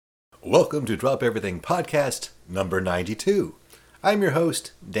Welcome to Drop Everything Podcast number 92. I'm your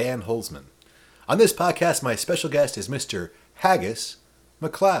host, Dan Holzman. On this podcast, my special guest is Mr. Haggis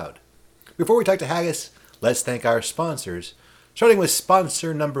McLeod. Before we talk to Haggis, let's thank our sponsors, starting with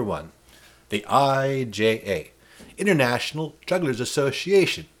sponsor number one, the IJA, International Jugglers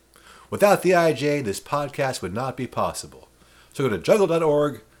Association. Without the IJA, this podcast would not be possible. So go to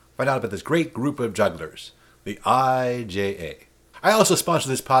juggle.org, find out about this great group of jugglers, the IJA. I also sponsor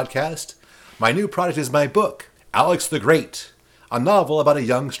this podcast. My new product is my book, Alex the Great, a novel about a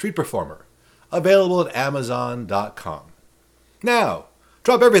young street performer, available at Amazon.com. Now,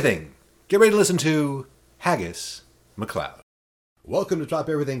 drop everything. Get ready to listen to Haggis McLeod. Welcome to Drop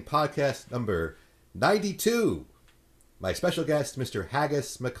Everything Podcast number 92. My special guest, Mr.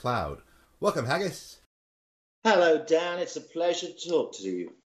 Haggis McLeod. Welcome, Haggis. Hello, Dan. It's a pleasure to talk to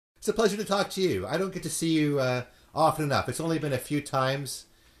you. It's a pleasure to talk to you. I don't get to see you often enough. It's only been a few times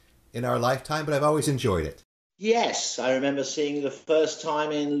in our lifetime, but I've always enjoyed it. Yes, I remember seeing you the first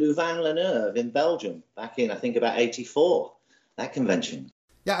time in Louvain-la-Neuve in Belgium, back in, I think, about 84, that convention.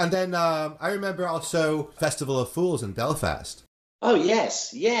 Yeah, and then I remember also Festival of Fools in Belfast. Oh,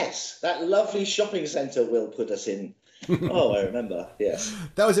 yes, that lovely shopping centre Will put us in. Oh, I remember, yes.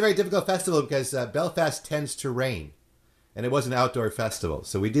 That was a very difficult festival because Belfast tends to rain, and it was an outdoor festival,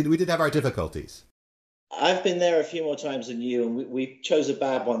 so we did have our difficulties. I've been there a few more times than you, and we chose a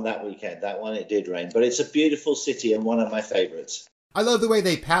bad one that weekend. That one, it did rain. But it's a beautiful city and one of my favourites. I love the way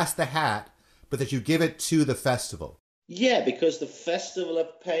they pass the hat, but that you give it to the festival. Yeah, because the festival are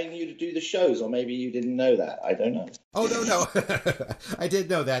paying you to do the shows, or maybe you didn't know that. I don't know. Oh, no. I did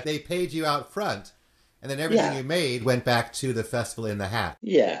know that. They paid you out front, and then everything you made went back to the festival in the hat.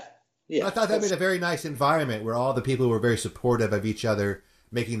 Yeah. I thought that made a very nice environment where all the people were very supportive of each other,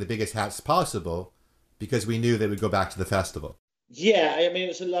 making the biggest hats possible, because we knew they would go back to the festival. Yeah, I mean, it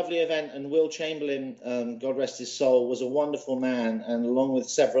was a lovely event, and Will Chamberlain, God rest his soul, was a wonderful man, and along with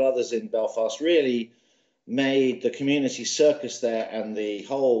several others in Belfast, really made the community circus there and the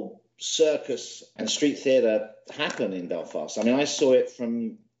whole circus and street theatre happen in Belfast. I mean, I saw it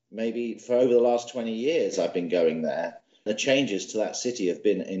from maybe for over the last 20 years I've been going there. The changes to that city have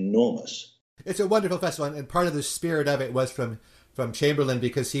been enormous. It's a wonderful festival, and part of the spirit of it was from Chamberlain,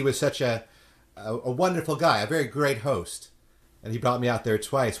 because he was such a wonderful guy, a very great host. And he brought me out there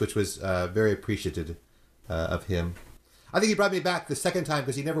twice, which was very appreciative of him. I think he brought me back the second time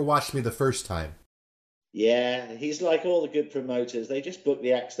because he never watched me the first time. Yeah, he's like all the good promoters. They just book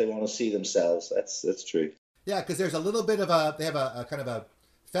the acts they want to see themselves. That's true. Yeah, because there's a little bit of they have a kind of a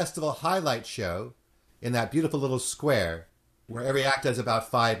festival highlight show in that beautiful little square where every act does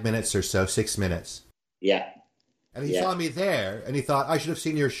about 5 minutes or so, 6 minutes. Yeah. And he saw me there, and he thought, I should have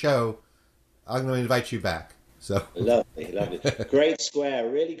seen your show. I'm going to invite you back. So Lovely. Great square,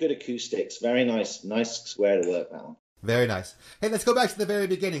 really good acoustics. Very nice square to work that one. Very nice. Hey, let's go back to the very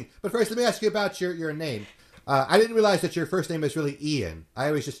beginning. But first, let me ask you about your name. I didn't realize that your first name was really Ian. I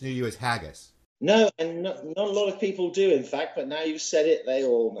always just knew you as Haggis. No, and not a lot of people do, in fact, but now you've said it, they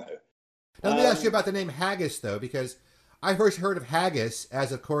all know. Now, let me ask you about the name Haggis, though, because I first heard of haggis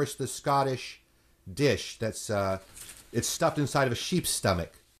as, of course, the Scottish dish that's it's stuffed inside of a sheep's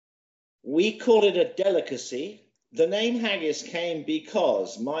stomach. We call it a delicacy. The name haggis came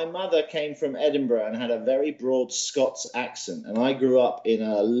because my mother came from Edinburgh and had a very broad Scots accent, and I grew up in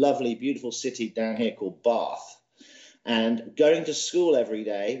a lovely, beautiful city down here called Bath. And going to school every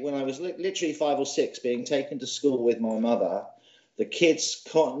day, when I was literally 5 or 6, being taken to school with my mother, the kids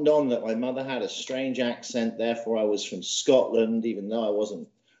cottoned on that my mother had a strange accent, therefore I was from Scotland, even though I wasn't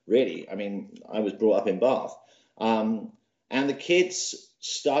really. I mean, I was brought up in Bath. And the kids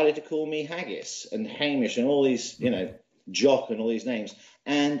started to call me Haggis and Hamish and all these, Jock and all these names.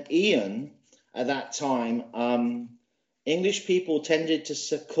 And Ian, at that time, English people tended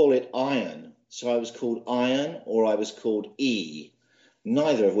to call it Iron. So I was called Iron or I was called E,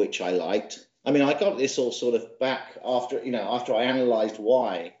 neither of which I liked. I mean, I got this all sort of back after I analysed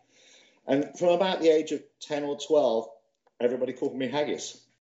why. And from about the age of 10 or 12, everybody called me Haggis.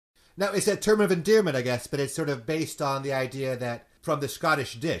 Now, it's a term of endearment, I guess, but it's sort of based on the idea that from the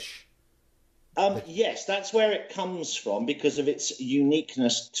Scottish dish. Yes, that's where it comes from because of its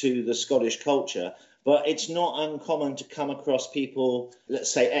uniqueness to the Scottish culture. But it's not uncommon to come across people,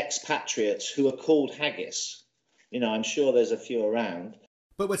 let's say expatriates, who are called Haggis. I'm sure there's a few around.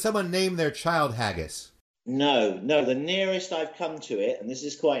 But would someone name their child Haggis? No. The nearest I've come to it, and this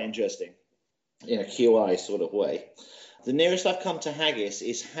is quite interesting, in a QI sort of way, the nearest I've come to Haggis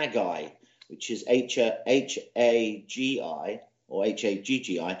is Haggai, which is H-A-G-I or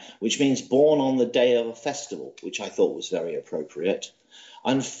H-A-G-G-I, which means born on the day of a festival, which I thought was very appropriate.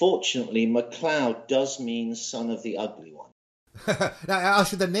 Unfortunately, MacLeod does mean son of the ugly one. Now,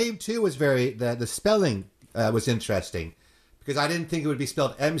 actually, the name too was the spelling was interesting because I didn't think it would be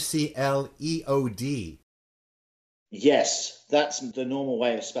spelled Mcleod. Yes, that's the normal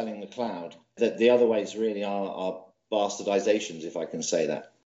way of spelling MacLeod. The other ways really are bastardizations, if I can say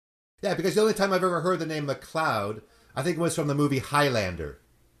that. Yeah, because the only time I've ever heard the name MacLeod, I think it was from the movie Highlander.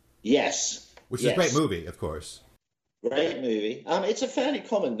 Yes. Which is a great movie, of course. Great movie. It's a fairly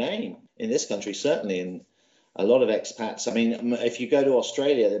common name in this country, certainly, and a lot of expats. I mean, if you go to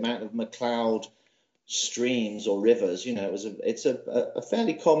Australia, the amount of MacLeod streams or rivers, it's a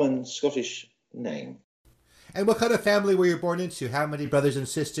fairly common Scottish name. And what kind of family were you born into? How many brothers and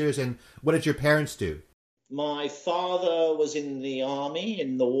sisters, and what did your parents do? My father was in the army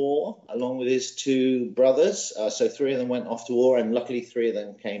in the war, along with his two brothers. So three of them went off to war, and luckily three of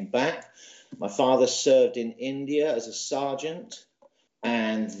them came back. My father served in India as a sergeant,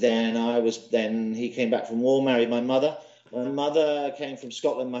 and then he came back from war, married my mother. My mother came from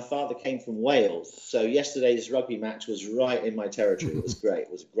Scotland. My father came from Wales. So yesterday's rugby match was right in my territory. It was great.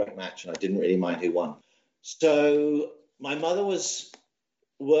 It was a great match, and I didn't really mind who won. So my mother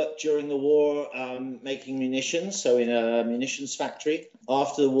worked during the war making munitions, so in a munitions factory.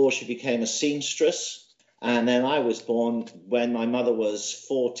 After the war, she became a seamstress. And then I was born when my mother was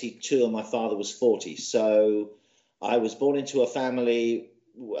 42 and my father was 40. So I was born into a family,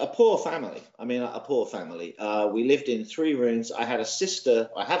 a poor family. A poor family. We lived in 3 rooms. I have a sister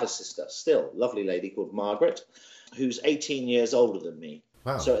still, lovely lady called Margaret, who's 18 years older than me.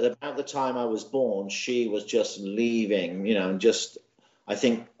 Wow. So at about the time I was born, she was just leaving, I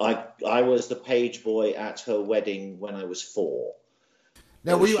think I was the page boy at her wedding when I was 4.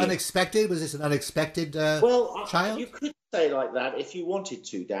 Now, were you unexpected? Was this an unexpected child? You could say like that if you wanted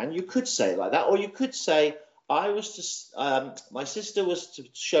to, Dan. You could say it like that, or you could say my sister was to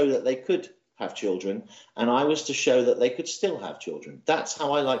show that they could have children, and I was to show that they could still have children. That's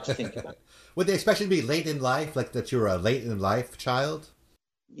how I like to think about it. Would they expect you to be late in life, like that you were a late in life child?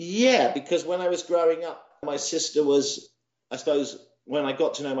 Yeah, because when I was growing up, my sister was, I suppose, when I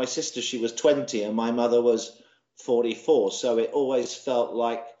got to know my sister, she was 20 and my mother was 44. So it always felt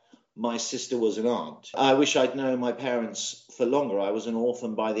like my sister was an aunt. I wish I'd known my parents for longer. I was an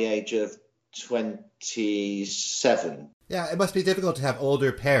orphan by the age of 27. Yeah, it must be difficult to have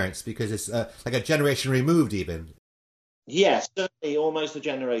older parents because it's like a generation removed even. Yes, certainly almost a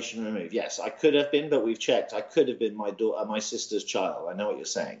generation removed. Yes, I could have been, but we've checked. I could have been my my sister's child. I know what you're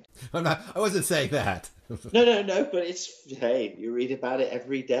saying. I wasn't saying that. No, but hey, you read about it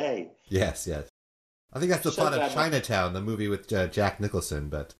every day. Yes. I think that's the plot of Chinatown, the movie with Jack Nicholson,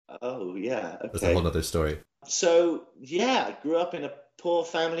 but... Oh, yeah, okay. That's a whole other story. So, yeah, I grew up in a poor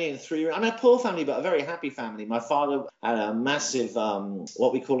family in 3 rooms. A poor family, but a very happy family. My father had a massive,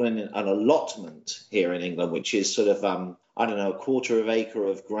 what we call an allotment here in England, which is sort of, a quarter of an acre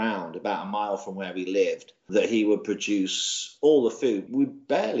of ground, about a mile from where we lived, that he would produce all the food. We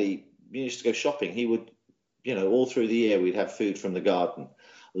used to go shopping. He would, all through the year, we'd have food from the garden,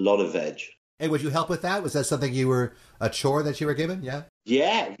 a lot of veg. Hey, would you help with that? Was that something a chore that you were given? Yeah?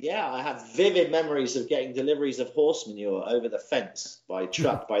 Yeah. I have vivid memories of getting deliveries of horse manure over the fence by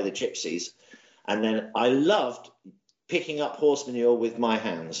truck by the gypsies. And then I loved picking up horse manure with my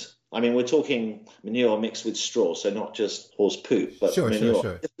hands. We're talking manure mixed with straw, so not just horse poop, but manure.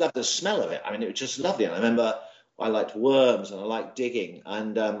 Sure. I just loved the smell of it. It was just lovely. And I remember I liked worms and I liked digging.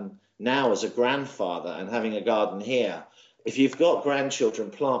 And now as a grandfather and having a garden here, if you've got grandchildren,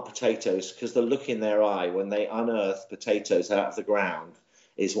 plant potatoes, because the look in their eye when they unearth potatoes out of the ground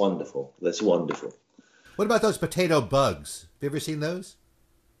is wonderful. That's wonderful. What about those potato bugs? Have you ever seen those?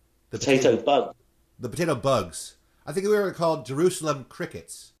 Potato bug? The potato bugs. I think we were called Jerusalem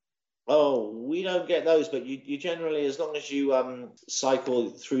crickets. Oh, we don't get those, but you generally, as long as you cycle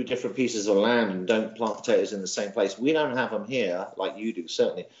through different pieces of land and don't plant potatoes in the same place, we don't have them here like you do,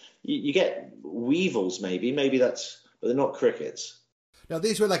 certainly. You get weevils, maybe that's... But they're not crickets. No,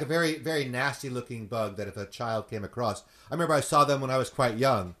 these were like a very, very nasty-looking bug that if a child came across... I remember I saw them when I was quite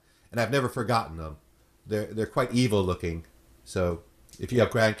young, and I've never forgotten them. They're quite evil-looking. So if you have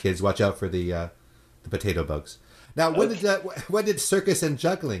grandkids, watch out for the potato bugs. Now, when did circus and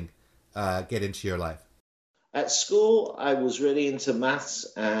juggling get into your life? At school, I was really into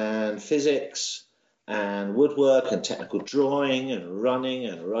maths and physics and woodwork and technical drawing and running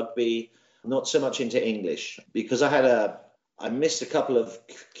and rugby. Not so much into English because I missed a couple of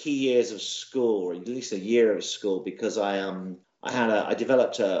key years of school, or at least a year of school, because I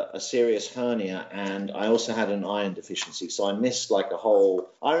developed a serious hernia and I also had an iron deficiency. So I missed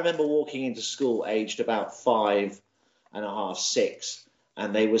I remember walking into school aged about 5 and a half, 6,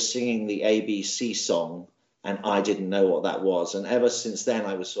 and they were singing the ABC song, and I didn't know what that was. And ever since then,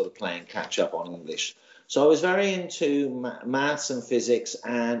 I was sort of playing catch up on English. So I was very into maths and physics,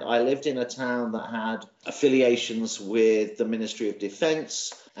 and I lived in a town that had affiliations with the Ministry of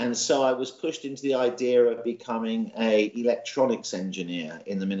Defence. And so I was pushed into the idea of becoming an electronics engineer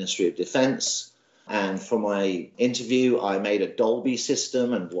in the Ministry of Defence. And for my interview, I made a Dolby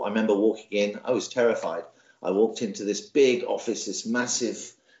system. And I remember walking in, I was terrified. I walked into this big office, this massive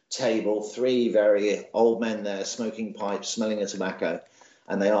table, 3 very old men there smoking pipes, smelling of tobacco.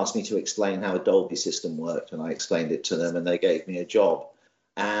 And they asked me to explain how a Dolby system worked. And I explained it to them, and they gave me a job.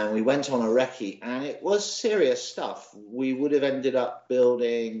 And we went on a recce, and it was serious stuff. We would have ended up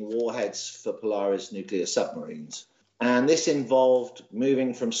building warheads for Polaris nuclear submarines. And this involved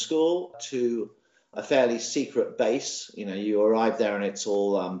moving from school to a fairly secret base. You know, you arrive there and it's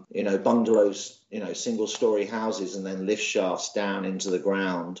all, bungalows, single-story houses, and then lift shafts down into the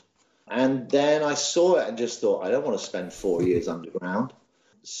ground. And then I saw it and just thought, I don't want to spend 4 years underground.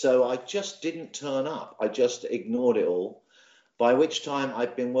 So I just didn't turn up. I just ignored it all. By which time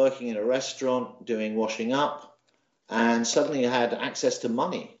I'd been working in a restaurant doing washing up, and suddenly I had access to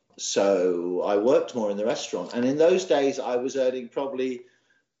money. So I worked more in the restaurant. And in those days, I was earning probably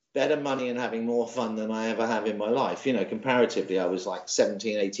better money and having more fun than I ever have in my life. You know, comparatively, I was like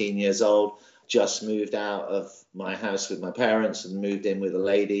 17, 18 years old, just moved out of my house with my parents and moved in with a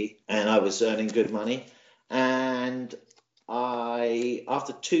lady, and I was earning good money. And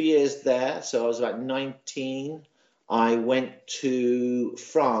after 2 years there, so I was about 19, I went to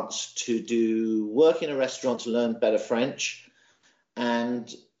France to work in a restaurant to learn better French.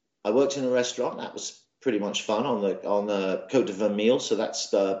 And I worked in a restaurant. That was pretty much fun on the Côte de Vermeil. So that's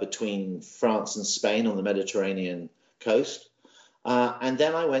between France and Spain on the Mediterranean coast. And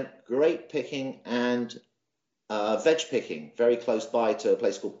then I went grape picking and veg picking very close by to a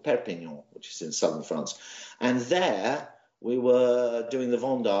place called Perpignan, which is in southern France. And there we were doing the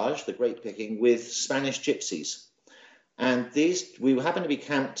vendage, the grape picking, with Spanish gypsies. And we happened to be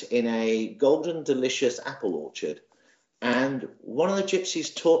camped in a golden delicious apple orchard. And one of the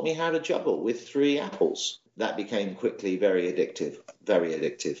gypsies taught me how to juggle with 3 apples. That became quickly very addictive, very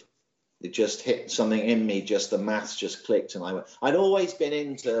addictive. It just hit something in me, the maths just clicked. And I'd always been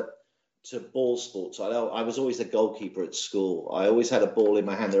into ball sports. I was always a goalkeeper at school. I always had a ball in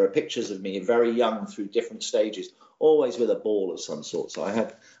my hand. There are pictures of me very young through different stages, always with a ball of some sort. So I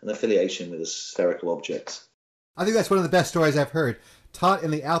had an affiliation with the spherical objects. I think that's one of the best stories I've heard. Taught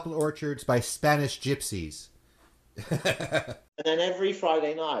in the apple orchards by Spanish gypsies. And then every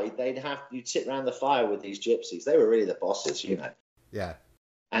Friday night, you'd sit around the fire with these gypsies. They were really the bosses, you know. Yeah.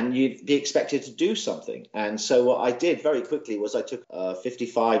 And you'd be expected to do something. And so what I did very quickly was I took a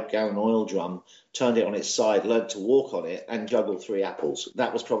 55-gallon oil drum, turned it on its side, learned to walk on it, and juggled 3 apples.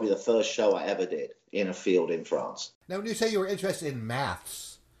 That was probably the first show I ever did in a field in France. Now, when you say you were interested in maths,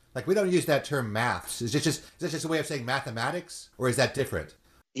 like, we don't use that term maths. Is that just a way of saying mathematics, or is that different?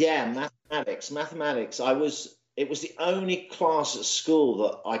 Yeah, mathematics. It was the only class at school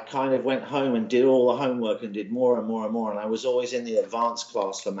that I kind of went home and did all the homework and did more and more and more. And I was always in the advanced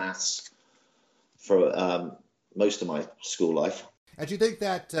class for maths for most of my school life. And do you think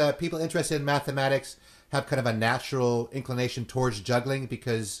that people interested in mathematics have kind of a natural inclination towards juggling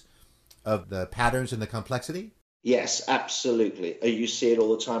because of the patterns and the complexity? Yes, absolutely. You see it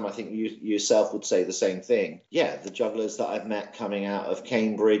all the time. I think you yourself would say the same thing. Yeah, the jugglers that I've met coming out of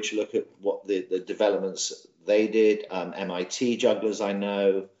Cambridge, look at what the developments they did. MIT jugglers I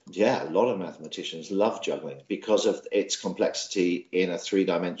know. Yeah, a lot of mathematicians love juggling because of its complexity in a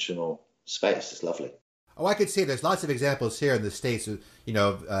 3-dimensional space. It's lovely. Oh, I could see there's lots of examples here in the States of,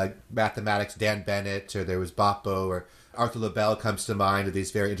 mathematics, Dan Bennett, or there was Boppo, or Arthur Lebel comes to mind, of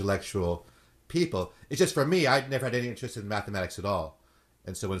these very intellectual people. It's just, for me, I'd never had any interest in mathematics at all.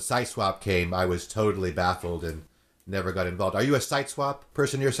 And so when SiteSwap came, I was totally baffled and never got involved. Are you a SiteSwap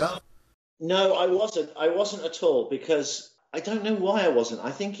person yourself? No, I wasn't at all, because I don't know why I wasn't.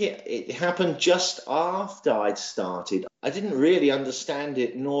 I think it happened just after I'd started. I didn't really understand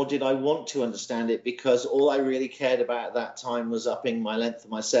it, nor did I want to understand it, because all I really cared about at that time was upping my length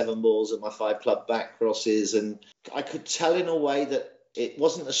of my 7 balls and my 5 club back crosses. And I could tell in a way that it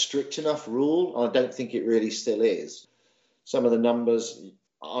wasn't a strict enough rule. I don't think it really still is. Some of the numbers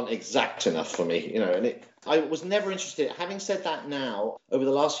aren't exact enough for me, and I was never interested. Having said that, now, over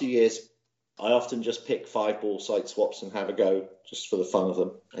the last few years, I often just pick 5-ball site swaps and have a go just for the fun of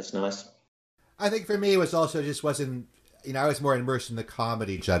them. It's nice. I think for me, it was also just wasn't, I was more immersed in the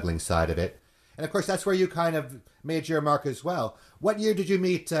comedy juggling side of it. And of course, that's where you kind of made your mark as well. What year did you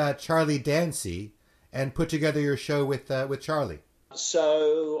meet Charlie Dancy and put together your show with Charlie?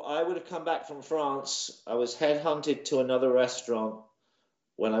 So I would have come back from France. I was headhunted to another restaurant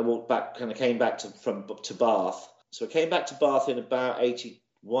when I walked back, kind of came back to Bath. So I came back to Bath in about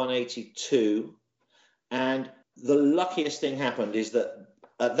 81, 82. And the luckiest thing happened is that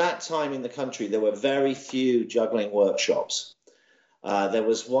at that time in the country, there were very few juggling workshops. There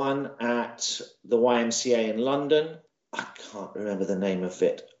was one at the YMCA in London. I can't remember the name of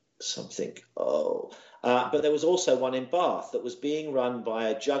it. Something. But there was also one in Bath that was being run by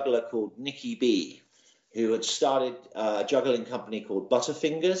a juggler called Nicky B, who had started a juggling company called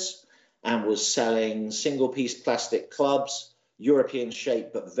Butterfingers and was selling single-piece plastic clubs, European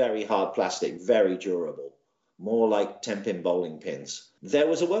shape, but very hard plastic, very durable, more like 10-pin bowling pins. There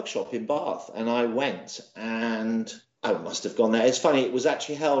was a workshop in Bath, and I went, and I must have gone there. It's funny, it was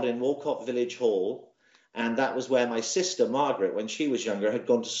actually held in Walcott Village Hall, and that was where my sister, Margaret, when she was younger, had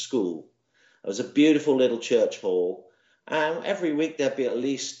gone to school. It was a beautiful little church hall, and every week there'd be at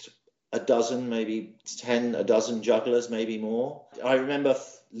least a dozen, maybe 10, a dozen jugglers, maybe more. I remember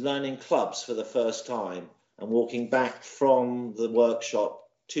learning clubs for the first time and walking back from the workshop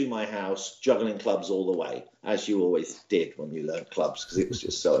to my house, juggling clubs all the way, as you always did when you learned clubs, because it was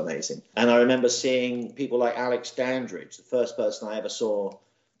just so amazing. And I remember seeing people like Alex Dandridge, the first person I ever saw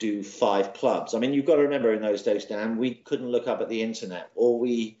do 5 clubs. I mean, you've got to remember in those days, Dan, we couldn't look up at the internet. All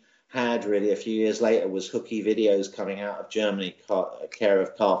we had really a few years later was hooky videos coming out of Germany, care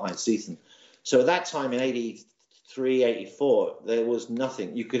of Karl-Heinz Ziethen. So at that time in 83, 84, there was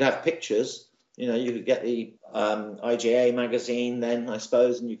nothing. You could have pictures, you could get the IJA magazine then, I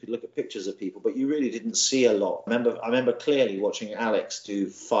suppose, and you could look at pictures of people, but you really didn't see a lot. I remember clearly watching Alex do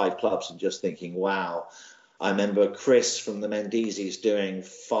 5 clubs and just thinking, wow. I remember Chris from the Mendizes doing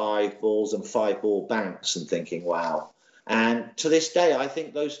 5 balls and 5 ball banks and thinking, wow. And to this day, I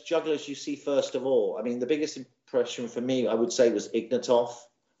think those jugglers you see first of all, I mean, the biggest impression for me, I would say, was Ignatov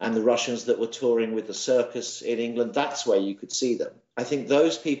and the Russians that were touring with the circus in England. That's where you could see them. I think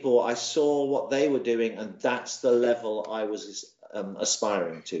those people, I saw what they were doing, and that's the level I was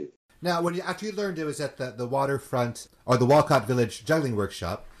aspiring to. Now, after you learned it was at the waterfront or the Walcott Village juggling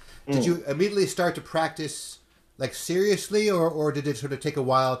workshop, did you immediately start to practice like seriously, or did it sort of take a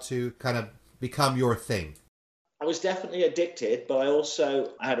while to kind of become your thing? I was definitely addicted, but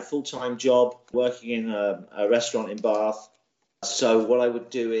I had a full-time job working in a restaurant in Bath. So what I would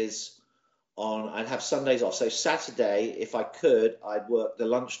do is I'd have Sundays off. So Saturday, if I could, I'd work the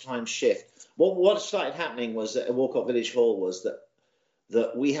lunchtime shift. What started happening was at Walcott Village Hall was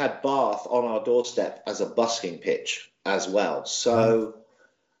that we had Bath on our doorstep as a busking pitch as well. So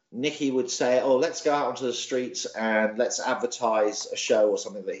Nicky would say, oh, let's go out onto the streets and let's advertise a show or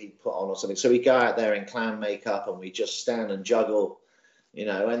something that he'd put on or something. So we'd go out there in clown makeup and we'd just stand and juggle,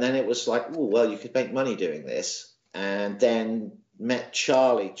 and then it was like, oh, well, you could make money doing this. And then met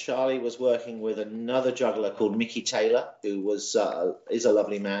Charlie. Charlie was working with another juggler called Mickey Taylor, who is a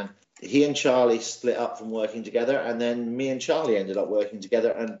lovely man. He and Charlie split up from working together, and then me and Charlie ended up working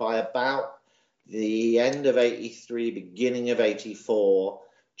together. And by about the end of 83, beginning of 84,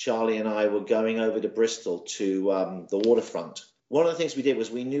 Charlie and I were going over to Bristol to the waterfront. One of the things we did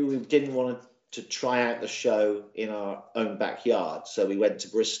was we knew we didn't want to try out the show in our own backyard. So we went to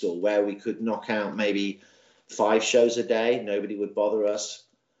Bristol where we could knock out maybe 5 shows a day. Nobody would bother us.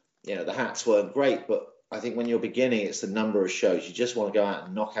 The hats weren't great, but I think when you're beginning, it's the number of shows. You just want to go out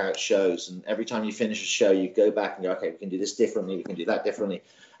and knock out shows. And every time you finish a show, you go back and go, okay, we can do this differently. We can do that differently.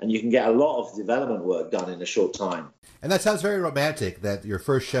 And you can get a lot of development work done in a short time. And that sounds very romantic, that your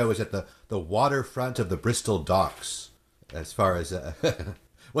first show was at the waterfront of the Bristol docks. As far as,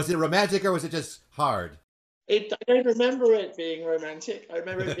 was it romantic or was it just hard? I don't remember it being romantic. I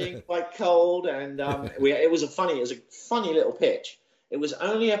remember it being quite cold, and it was a funny little pitch. It was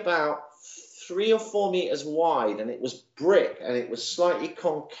only about 3 or 4 meters wide, and it was brick, and it was slightly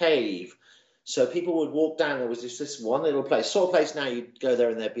concave. So people would walk down. There was this one little place, sort of place now you'd go there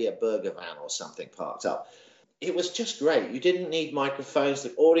and there'd be a burger van or something parked up. It was just great. You didn't need microphones.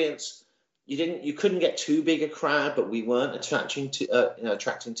 The audience, you couldn't get too big a crowd, but we weren't attracting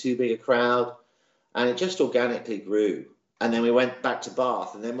too big a crowd. And it just organically grew. And then we went back to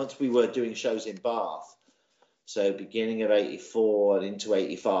Bath. And then once we were doing shows in Bath, so beginning of 84 and into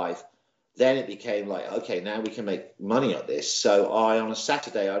 85, then it became like, okay, now we can make money at this. So on a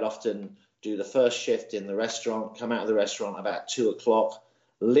Saturday, I'd often do the first shift in the restaurant, come out of the restaurant about 2:00,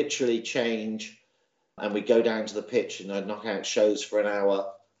 literally change, and we'd go down to the pitch and I'd knock out shows for an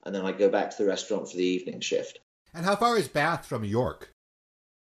hour, and then I'd go back to the restaurant for the evening shift. And how far is Bath from York?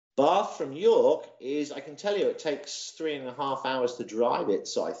 Bath from York I can tell you, it takes 3.5 hours to drive it,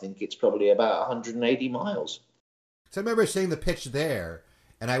 so I think it's probably about 180 miles. So I remember seeing the pitch there,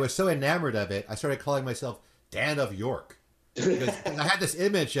 and I was so enamored of it, I started calling myself Dan of York. Because I had this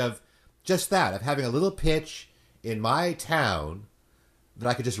image of just that, of having a little pitch in my town that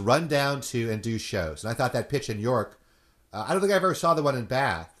I could just run down to and do shows. And I thought that pitch in York, I don't think I ever saw the one in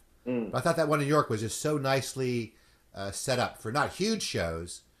Bath, but I thought that one in York was just so nicely set up for not huge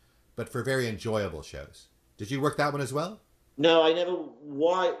shows, but for very enjoyable shows. Did you work that one as well? No, I never.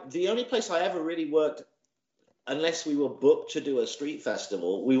 Why? The only place I ever really worked, unless we were booked to do a street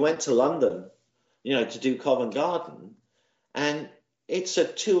festival, we went to London, to do Covent Garden. And it's a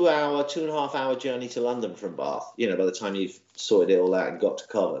 2-hour, 2.5-hour journey to London from Bath, by the time you've sorted it all out and got to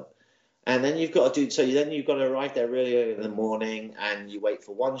Covent. And then you've got to then you've got to arrive there really early in the morning, and you wait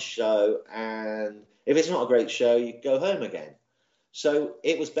for one show. And if it's not a great show, you go home again. So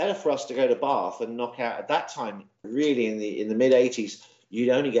it was better for us to go to Bath and knock out at that time, really in the mid-'80s, you'd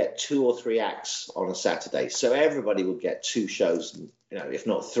only get 2 or 3 acts on a Saturday. So everybody would get 2 shows, if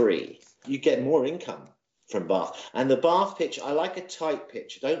not 3. You get more income from Bath. And the Bath pitch, I like a tight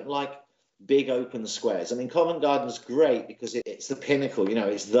pitch. I don't like big open squares. I mean, Covent Garden's great because it's the pinnacle,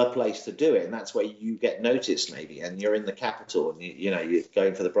 it's the place to do it. And that's where you get noticed maybe. And you're in the capital and, you're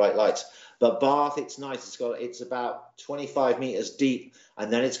going for the bright lights. But Bath, it's nice. It's about 25 meters deep,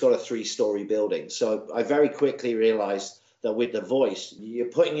 and then it's got a 3-story building. So I very quickly realized that with the voice, you're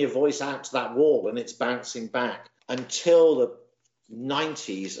putting your voice out to that wall and it's bouncing back. Until the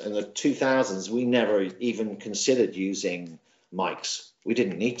 90s and the 2000s, we never even considered using mics. We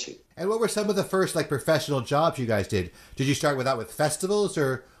didn't need to. And what were some of the first professional jobs you guys did? Did you start with festivals,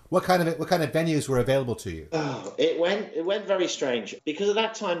 or what kind of venues were available to you? Oh, it went very strange because at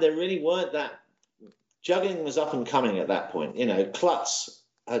that time there really weren't that. Juggling was up and coming at that point. Klutz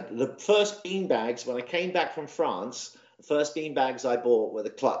had the first beanbags when I came back from France. The first beanbags I bought were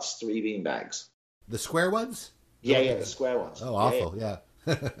the Klutz 3 beanbags. The square ones? Yeah, the square ones. Oh, awful! Yeah.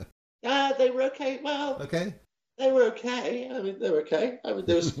 They were okay. Well, okay. They were okay. They were okay. They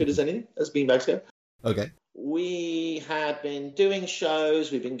were as good as anything, as beanbags go. Okay. We had been doing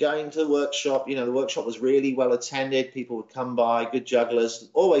shows. We've been going to the workshop. The workshop was really well attended. People would come by, good jugglers.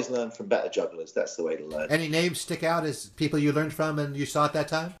 Always learn from better jugglers. That's the way to learn. Any names stick out as people you learned from and you saw at that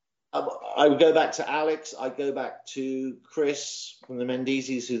time? I would go back to Alex. I'd go back to Chris from the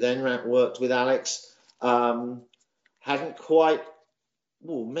Mendizes, who then worked with Alex. Hadn't quite...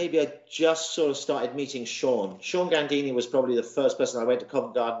 maybe I just sort of started meeting Sean. Sean Gandini was probably the first person. I went to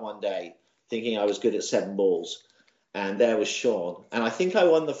Covent Garden one day thinking I was good at 7 balls. And there was Sean. And I think I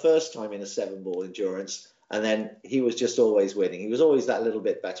won the first time in a 7-ball endurance. And then he was just always winning. He was always that little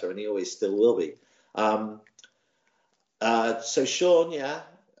bit better, and he always still will be. So Sean, yeah.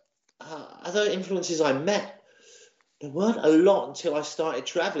 Other influences I met, there weren't a lot until I started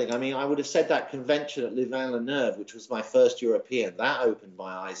traveling. I mean, I would have said that convention at Louvain-la-Neuve, which was my first European, that opened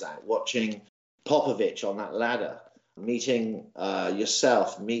my eyes out. Watching Popovich on that ladder, meeting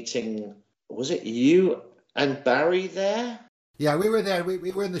yourself, was it you and Barry there? Yeah, we were there.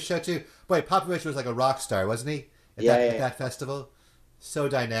 We were in the show too. Boy, Popovich was like a rock star, wasn't he? At that festival, so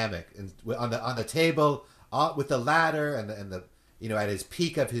dynamic, and on the table with the ladder and the at his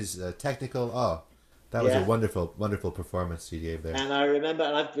peak of his technical. Oh, that was a wonderful, wonderful performance he gave there. And I remember,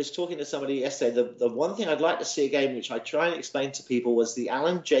 and I was talking to somebody yesterday, the one thing I'd like to see again, which I try and explain to people, was the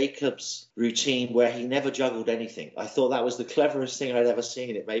Alan Jacobs routine where he never juggled anything. I thought that was the cleverest thing I'd ever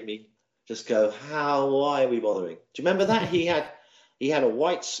seen. It made me just go, why are we bothering? Do you remember that? He had a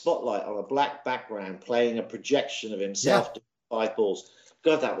white spotlight on a black background playing a projection of himself doing 5 balls.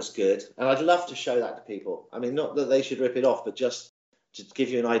 God, that was good. And I'd love to show that to people. I mean, not that they should rip it off, but just to give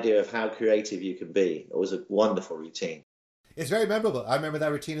you an idea of how creative you can be. It was a wonderful routine. It's very memorable. I remember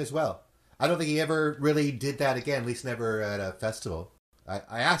that routine as well. I don't think he ever really did that again, at least never at a festival.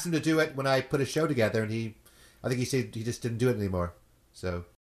 I asked him to do it when I put a show together, and I think he said he just didn't do it anymore. So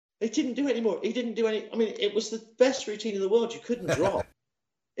he didn't do it anymore. He didn't do any. I mean, it was the best routine in the world. You couldn't drop.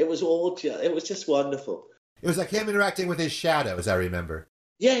 It was just wonderful. It was like him interacting with his shadow, as I remember.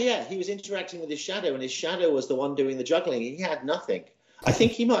 Yeah. He was interacting with his shadow, and his shadow was the one doing the juggling. He had nothing. I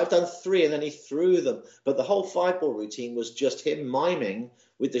think he might have done 3 and then he threw them. But the whole 5-ball routine was just him miming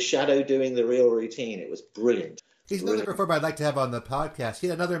with the shadow doing the real routine. It was brilliant. He's another performer I'd like to have on the podcast. He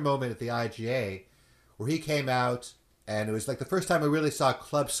had another moment at the IGA where he came out, and it was like the first time we really saw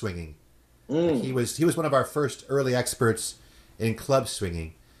club swinging. Like he was one of our first early experts in club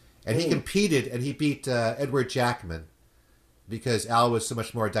swinging. And he competed, and he beat Edward Jackman because Al was so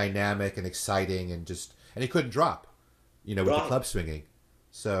much more dynamic and exciting, and he couldn't drop, with the club swinging.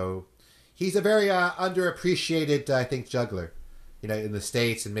 So he's a very underappreciated, I think, juggler, in the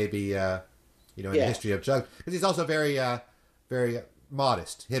States and maybe in the history of juggling. Because he's also very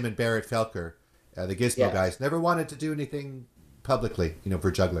modest. Him and Barrett Felker, the Gizmo guys, never wanted to do anything publicly,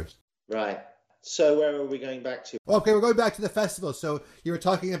 for jugglers. Right. So where are we going back to? Okay, we're going back to the festival. So you were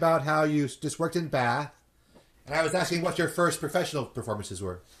talking about how you just worked in Bath, and I was asking what your first professional performances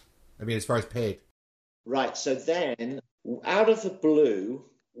were. I mean, as far as paid. Right. So then, out of the blue,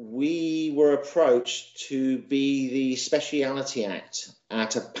 we were approached to be the speciality act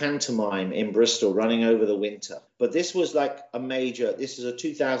at a pantomime in Bristol running over the winter. But this was like this is a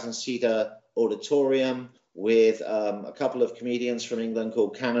 2,000-seater auditorium with a couple of comedians from England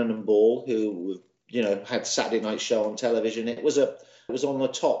called Cannon and Ball, who, had Saturday night show on television. It was on the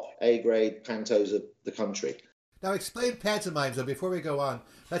top A-grade pantos of the country. Now explain pantomime, though, before we go on.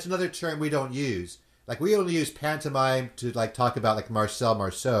 That's another term we don't use. Like, we only use pantomime to, talk about, Marcel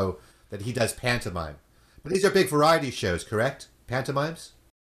Marceau, that he does pantomime. But these are big variety shows, correct? Pantomimes?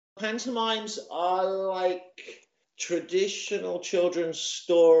 Pantomimes are like traditional children's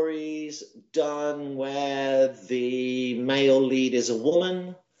stories done where the male lead is a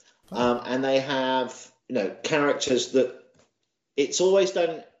woman, and they have, characters that it's always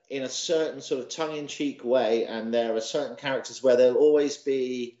done in a certain sort of tongue-in-cheek way, and there are certain characters where there'll always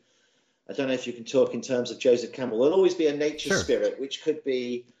be, I don't know if you can talk in terms of Joseph Campbell, there'll always be a nature spirit, which could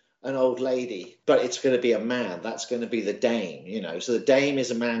be an old lady, but it's going to be a man. That's going to be the dame, So the dame is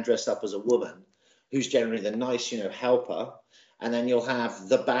a man dressed up as a woman, who's generally the nice, helper. And then you'll have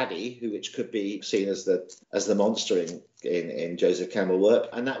the baddie, which could be seen as the monster in Joseph Campbell work.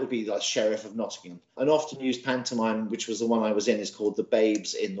 And that would be like Sheriff of Nottingham. An often used pantomime, which was the one I was in, is called The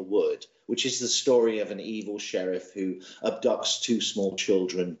Babes in the Wood, which is the story of an evil sheriff who abducts two small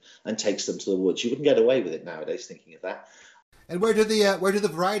children and takes them to the woods. You wouldn't get away with it nowadays thinking of that. And where do the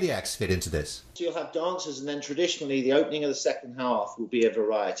variety acts fit into this? So you'll have dancers, and then traditionally the opening of the second half will be a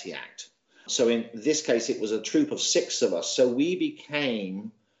variety act. So in this case, it was a troupe of 6 of us. So we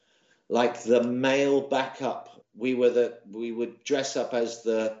became like the male backup. We would dress up as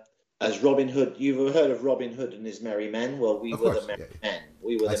Robin Hood. You've ever heard of Robin Hood and his merry men? Well, we were the merry men.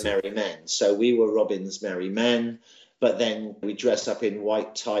 We were the merry men. So we were Robin's merry men. But then we dress up in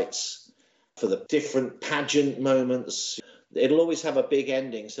white tights for the different pageant moments. It'll always have a big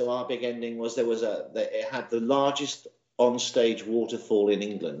ending. So our big ending was it had the largest on-stage waterfall in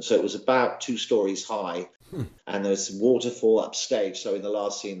England. So it was about 2 stories high, and there's waterfall upstage. So in the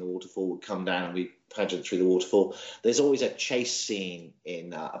last scene, the waterfall would come down and we pageant through the waterfall. There's always a chase scene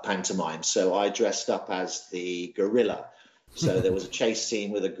in a pantomime. So I dressed up as the gorilla. So there was a chase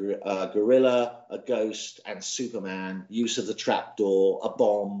scene with a gorilla, a ghost, and Superman, use of the trapdoor, a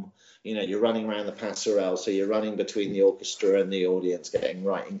bomb. You're running around the passerelle, so you're running between the orchestra and the audience, getting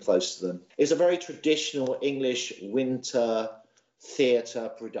right in close to them. It's a very traditional English winter theatre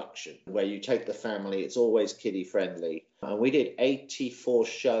production where you take the family. It's always kiddie friendly. And we did 84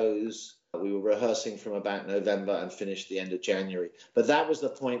 shows. We were rehearsing from about November and finished the end of January. But that was the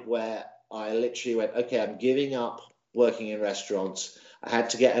point where I literally went, okay, I'm giving up working in restaurants. I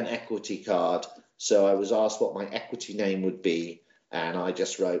had to get an equity card. So I was asked what my equity name would be. And I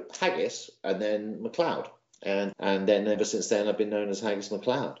just wrote Haggis and then MacLeod. And then ever since then, I've been known as Haggis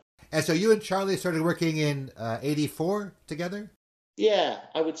MacLeod. And so you and Charlie started working in 84 together? Yeah,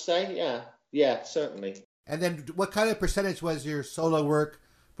 I would say, yeah. Yeah, certainly. And then what kind of percentage was your solo work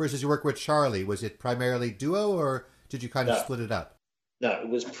versus your work with Charlie? Was it primarily duo, or did you kind of split it up? No, it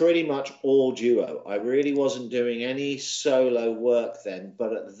was pretty much all duo. I really wasn't doing any solo work then.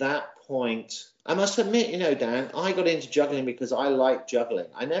 But at that point, I must admit, Dan, I got into juggling because I liked juggling.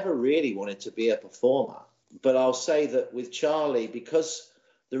 I never really wanted to be a performer. But I'll say that with Charlie, because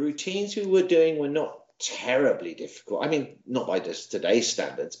the routines we were doing were not terribly difficult. I mean, not by just today's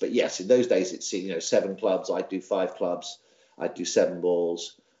standards, but yes, in those days it's 7 clubs. I'd do 5 clubs. I'd do 7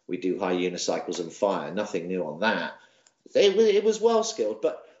 balls. We do high unicycles and fire. Nothing new on that. It was well skilled,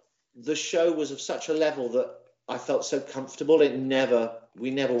 but the show was of such a level that I felt so comfortable.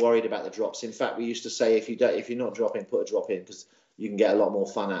 We never worried about the drops. In fact, we used to say if you're not dropping, put a drop in, because you can get a lot more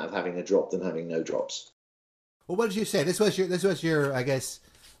fun out of having a drop than having no drops. Well, what did you say? This was your I guess,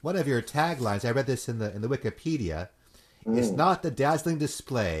 one of your taglines. I read this in the Wikipedia. It's not the dazzling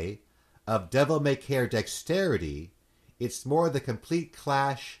display of devil-may-care dexterity. It's more the complete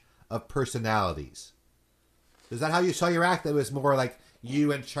clash of personalities. Is that how you saw your act? That was more like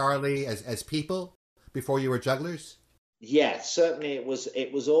you and Charlie as people before you were jugglers? Yeah, certainly it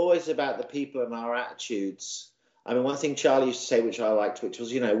was always about the people and our attitudes. I mean, one thing Charlie used to say, which I liked, which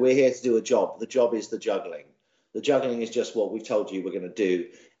was, we're here to do a job. The job is the juggling. The juggling is just what we've told you we're going to do.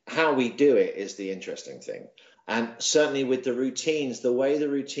 How we do it is the interesting thing. And certainly with the routines, the way the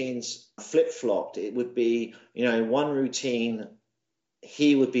routines flip-flopped, it would be, in one routine,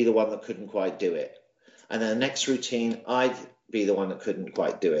 he would be the one that couldn't quite do it. And then the next routine, I'd be the one that couldn't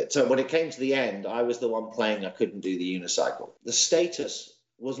quite do it. So when it came to the end, I was the one playing, I couldn't do the unicycle. The status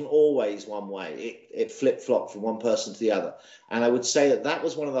wasn't always one way. It flip-flopped from one person to the other. And I would say that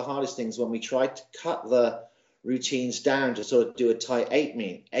was one of the hardest things when we tried to cut the routines down to sort of do a tight 8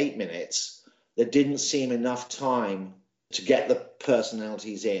 minutes. There didn't seem enough time to get the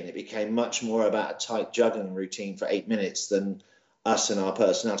personalities in. It became much more about a tight juggling routine for 8 minutes than us and our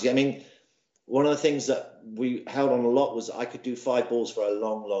personality. I mean, one of the things that we held on a lot was I could do 5 balls for a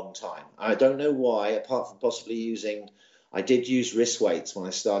long, long time. I don't know why, apart from possibly I did use wrist weights when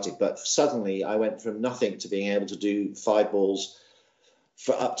I started, but suddenly I went from nothing to being able to do 5 balls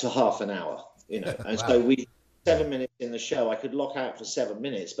for up to half an hour, And wow. So 7 minutes in the show, I could lock out for 7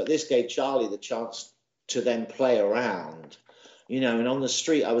 minutes, but this gave Charlie the chance to then play around, and on the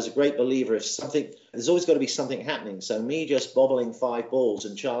street, I was a great believer there's always got to be something happening. So me just bobbling 5 balls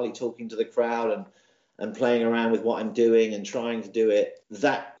and Charlie talking to the crowd and playing around with what I'm doing and trying to do it,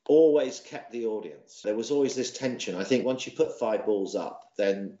 that always kept the audience. There was always this tension. I think once you put 5 balls up,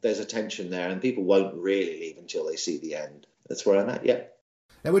 then there's a tension there and people won't really leave until they see the end. That's where I'm at, yeah.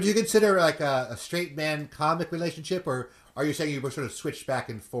 Now, would you consider like a straight man comic relationship, or are you saying you were sort of switched back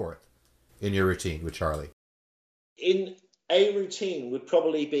and forth in your routine with Charlie? In a routine would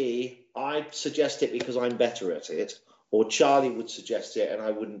probably be, I'd suggest it because I'm better at it, or Charlie would suggest it and I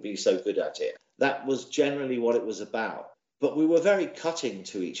wouldn't be so good at it. That was generally what it was about. But we were very cutting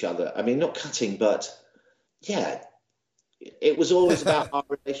to each other. I mean, not cutting, but yeah, it was always about our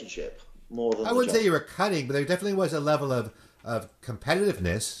relationship more than I wouldn't say you were cutting, but there definitely was a level of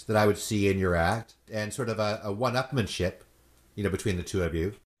competitiveness that I would see in your act, and sort of a one-upmanship, between the two of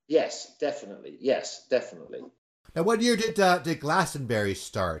you. Yes, definitely. Now, what year did Glastonbury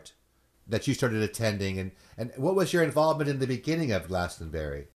start, that you started attending, and what was your involvement in the beginning of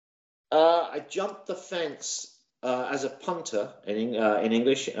Glastonbury? I jumped the fence as a punter in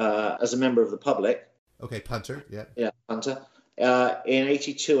English, as a member of the public. Okay, punter, yeah. Yeah, punter. In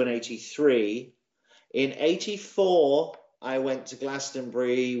 82 and 83. In 84, I went to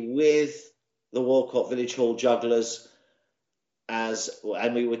Glastonbury with the Walcott Village Hall Jugglers,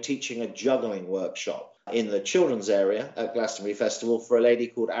 and we were teaching a juggling workshop in the children's area at Glastonbury Festival for a lady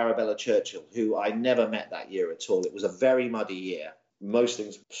called Arabella Churchill, who I never met that year at all. It was a very muddy year. Most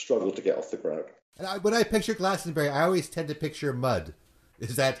things struggled to get off the ground. And when I picture Glastonbury, I always tend to picture mud.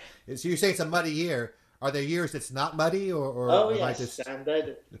 So you say it's a muddy year. Are there years it's not muddy, or oh yes, and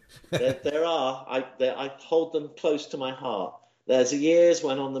there are. I hold them close to my heart. There's years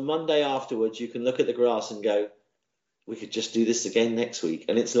when on the Monday afterwards you can look at the grass and go, we could just do this again next week,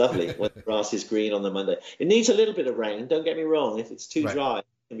 and it's lovely when the grass is green on the Monday. It needs a little bit of rain. Don't get me wrong. If it's too dry, it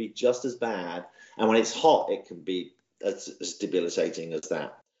can be just as bad, and when it's hot, it can be as debilitating as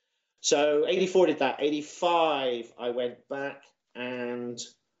that. So 84 did that. 85, I went back and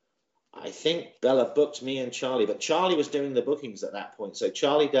I think Bella booked me and Charlie, but Charlie was doing the bookings at that point. So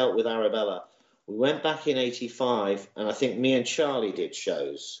Charlie dealt with Arabella. We went back in 85, and I think me and Charlie did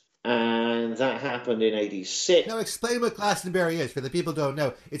shows. And that happened in 86. Now, explain what Glastonbury is, for the people who don't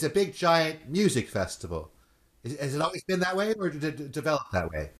know. It's a big, giant music festival. Has it always been that way, or did it develop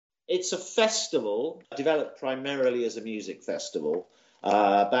that way? It's a festival developed primarily as a music festival.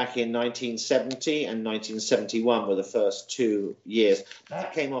 Back in 1970 and 1971 were the first 2 years.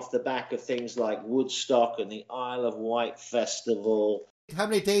 That came off the back of things like Woodstock and the Isle of Wight Festival. How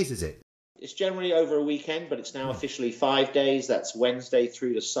many days is it? It's generally over a weekend, but it's now officially 5 days. That's Wednesday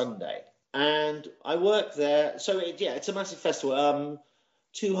through to Sunday. And I work there. So, it's a massive festival.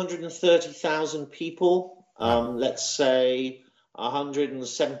 230,000 people, let's say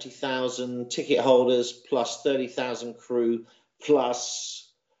 170,000 ticket holders, plus 30,000 crew,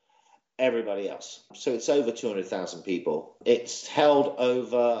 plus everybody else. So it's over 200,000 people. It's held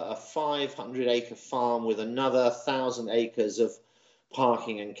over a 500-acre farm with another 1,000 acres of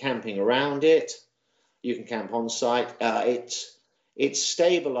parking and camping around it. You can camp on site. It's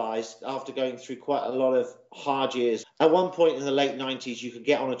stabilized after going through quite a lot of hard years. At one point in the late 90s, you could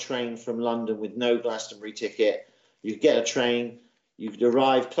get on a train from London with no Glastonbury ticket. You could get a train. You could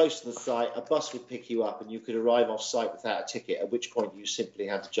arrive close to the site, a bus would pick you up, and you could arrive off site without a ticket, at which point you simply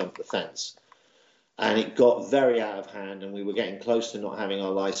had to jump the fence. And it got very out of hand, and we were getting close to not having our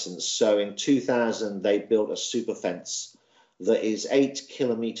license. So in 2000, they built a super fence that is 8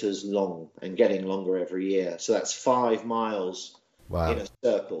 kilometers long and getting longer every year. So that's 5 miles in a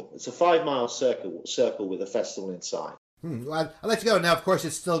circle. It's a 5-mile circle with a festival inside. Well, I'd like to go. Now, of course,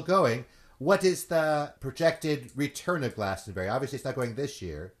 it's still going. What is the projected return of Glastonbury? Obviously, it's not going this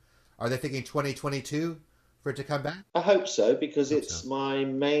year. Are they thinking 2022 for it to come back? I hope so, because Hope it's so. my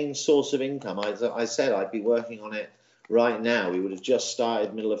main source of income. I said I'd be working on it right now. We would have just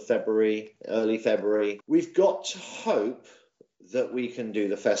started middle of February, early February. We've got to hope that we can do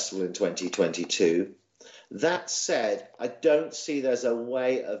the festival in 2022. That said, I don't see there's a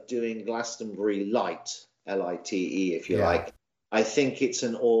way of doing Glastonbury light, Lite, if you Yeah. like. I think it's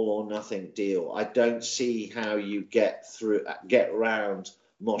an all or nothing deal. I don't see how you get round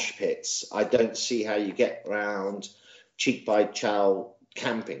mosh pits. I don't see how you get round cheek by jowl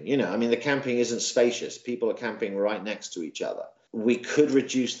camping. I mean, the camping isn't spacious. People are camping right next to each other. We could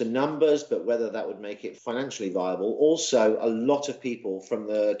reduce the numbers, but whether that would make it financially viable. Also, a lot of people from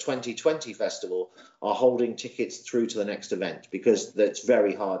the 2020 festival are holding tickets through to the next event because it's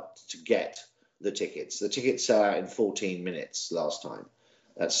very hard to get the tickets. The tickets sell out in 14 minutes last time.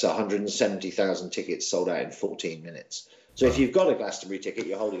 That's 170,000 tickets sold out in 14 minutes. So if you've got a Glastonbury ticket,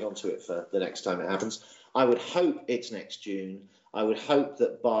 you're holding on to it for the next time it happens. I would hope it's next June. I would hope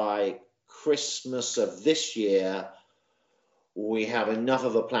that by Christmas of this year, we have enough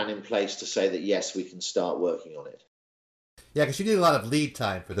of a plan in place to say that, yes, we can start working on it. Yeah, because you need a lot of lead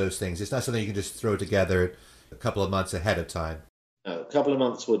time for those things. It's not something you can just throw together a couple of months ahead of time. No, a couple of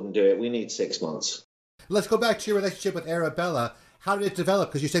months wouldn't do it. We need 6 months. Let's go back to your relationship with Arabella. How did it develop?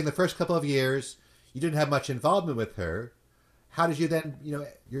 Because you're saying the first couple of years you didn't have much involvement with her. How did you then, your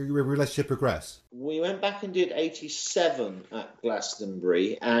relationship progress? We went back and did 87 at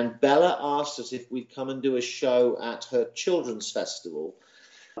Glastonbury, and Bella asked us if we'd come and do a show at her children's festival,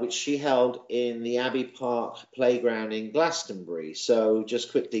 which she held in the Abbey Park playground in Glastonbury. So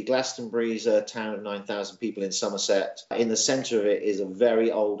just quickly, Glastonbury is a town of 9,000 people in Somerset. In the centre of it is a very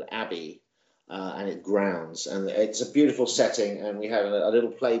old abbey, and it grounds, and it's a beautiful setting, and we had a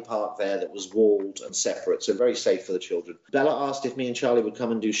little play park there that was walled and separate, so very safe for the children. Bella asked if me and Charlie would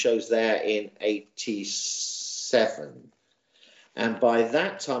come and do shows there in 87, and by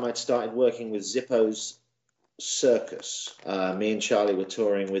that time I'd started working with Zippo's Circus. Me and Charlie were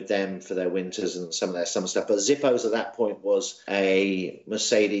touring with them for their winters and some of their summer stuff, but Zippo's at that point was a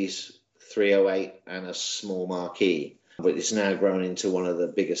Mercedes 308 and a small marquee. But it's now grown into one of the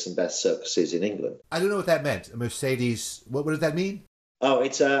biggest and best circuses in England. I don't know what that meant. A Mercedes. What does that mean? Oh,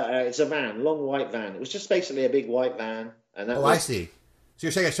 it's a van, long white van. It was just basically a big white van, and that. I see. So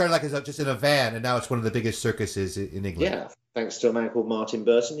you're saying it started like just in a van, and now it's one of the biggest circuses in England. Yeah, thanks to a man called Martin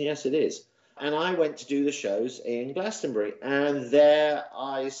Burton. Yes, it is. And I went to do the shows in Glastonbury, and there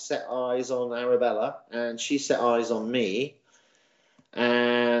I set eyes on Arabella, and she set eyes on me,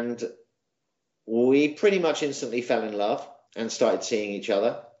 and we pretty much instantly fell in love and started seeing each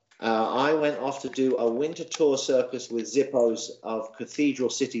other. I went off to do a winter tour circus with Zippo's of cathedral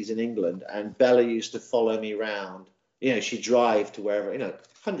cities in England, and Bella used to follow me around. She'd drive to wherever,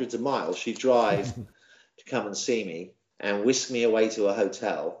 hundreds of miles. She'd drive to come and see me and whisk me away to a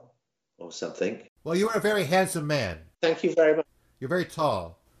hotel or something. Well, you are a very handsome man. Thank you very much. You're very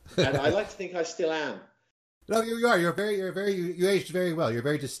tall. And I like to think I still am. No, you are. You aged very well. You're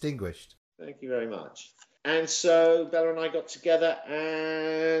very distinguished. Thank you very much. And so Bella and I got together,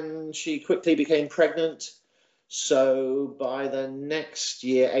 and she quickly became pregnant. So by the next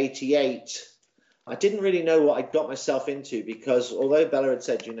year, 88, I didn't really know what I got myself into, because although Bella had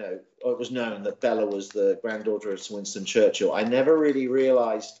said, or it was known that Bella was the granddaughter of Sir Winston Churchill, I never really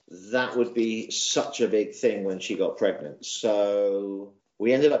realised that would be such a big thing when she got pregnant. So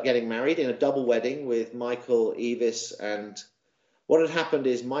we ended up getting married in a double wedding with Michael Eavis, and what had happened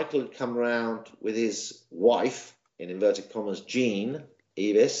is Michael had come round with his wife, in inverted commas, Jean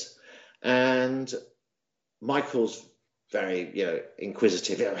Eavis, and Michael's very,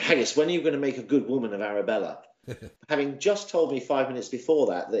 inquisitive. Haggis, when are you going to make a good woman of Arabella? Having just told me 5 minutes before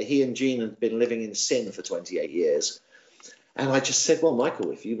that he and Jean had been living in sin for 28 years. And I just said, well,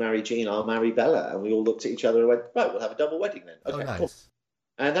 Michael, if you marry Jean, I'll marry Bella. And we all looked at each other and went, right, we'll have a double wedding then. Okay, nice. Cool.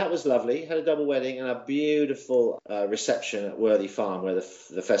 And that was lovely. Had a double wedding and a beautiful reception at Worthy Farm, where the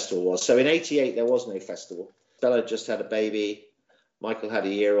festival was. So in 88, there was no festival. Bella just had a baby. Michael had a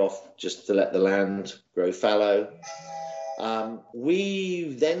year off just to let the land grow fallow.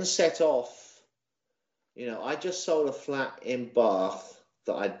 We then set off. I just sold a flat in Bath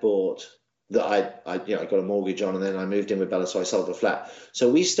that I'd bought, that I got a mortgage on, and then I moved in with Bella, so I sold the flat. So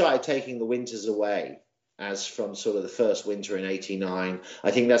we started taking the winters away, as from sort of the first winter in 89.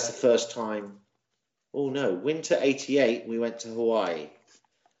 I think that's the first time. Oh no, winter 88, we went to Hawaii.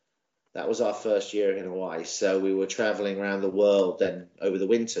 That was our first year in Hawaii. So we were traveling around the world then over the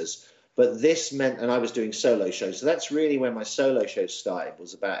winters. But this meant, and I was doing solo shows. So that's really when my solo show started,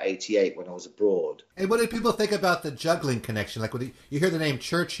 was about 88 when I was abroad. And what did people think about the juggling connection? Like when you hear the name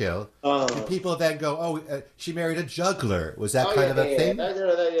Churchill, do people then go, oh, she married a juggler? Was that kind of a thing?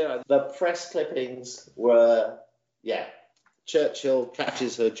 No. The press clippings were, Churchill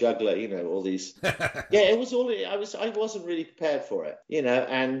catches her juggler, all these. It was all, I wasn't really prepared for it,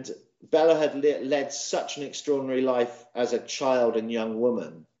 and Bella had led such an extraordinary life as a child and young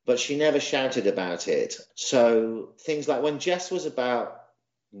woman, but she never shouted about it. So things like when Jess was about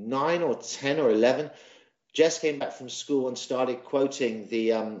 9 or 10 or 11, Jess came back from school and started quoting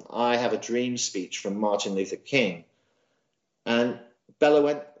the I Have a Dream speech from Martin Luther King. And Bella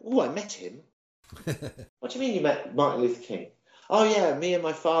went, oh, I met him. What do you mean you met Martin Luther King? Oh, yeah, me and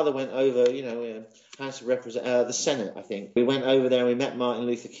my father went over, House of Representatives, the Senate, I think. We went over there and we met Martin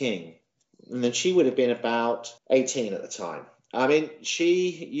Luther King. And then she would have been about 18 at the time. I mean, she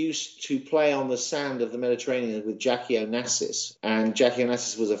used to play on the sand of the Mediterranean with Jackie Onassis, and Jackie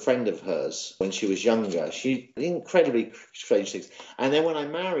Onassis was a friend of hers when she was younger. She incredibly strange things. And then when I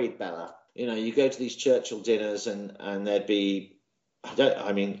married Bella, you go to these Churchill dinners, and there'd be,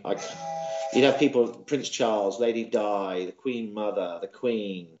 you'd have people, Prince Charles, Lady Di, the Queen Mother, the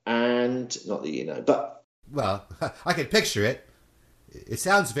Queen, and not that but well, I can picture it. It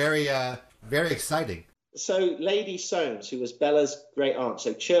sounds very, very exciting. So Lady Soames, who was Bella's great aunt,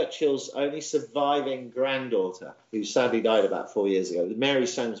 so Churchill's only surviving granddaughter, who sadly died about 4 years ago, Mary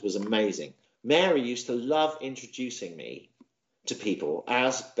Soames, was amazing. Mary used to love introducing me to people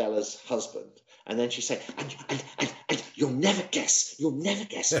as Bella's husband. And then she'd say, and you'll never guess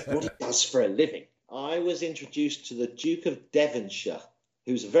what he does for a living. I was introduced to the Duke of Devonshire,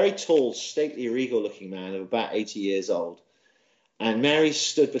 who's a very tall, stately, regal-looking man of about 80 years old. And Mary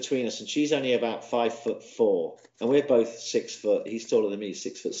stood between us, and she's only about 5'4", and we're both 6 foot. He's taller than me,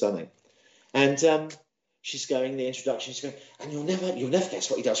 6 foot something. And she's going, the introduction, she's going, and you'll never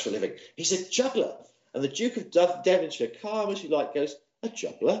guess what he does for a living. He's a juggler. And the Duke of Devonshire, calm as you like, goes, a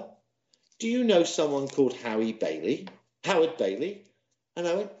juggler? Do you know someone called Howard Bailey? And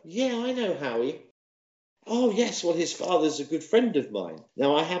I went, yeah, I know Howie. Oh, yes, well, his father's a good friend of mine.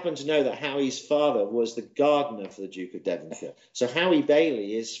 Now, I happen to know that Howie's father was the gardener for the Duke of Devonshire. So Howie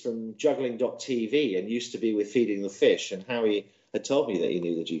Bailey is from juggling.tv and used to be with Feeding the Fish, and Howie had told me that he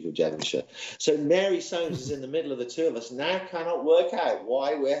knew the Duke of Devonshire. So Mary Soames is in the middle of the two of us, now cannot work out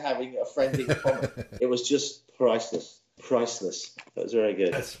why we're having a friend in common. It was just priceless. That was very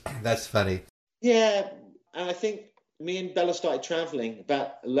good. That's funny. Yeah, and I think me and Bella started travelling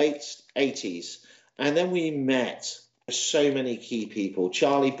about late 80s. And then we met so many key people.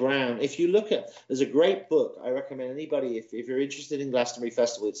 Charlie Brown. If you look at, there's a great book. I recommend anybody, if you're interested in Glastonbury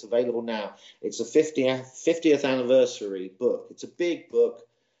Festival, it's available now. It's a 50th anniversary book. It's a big book.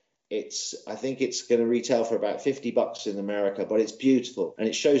 I think it's going to retail for about $50 in America, but it's beautiful. And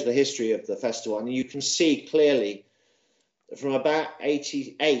it shows the history of the festival. And you can see clearly from about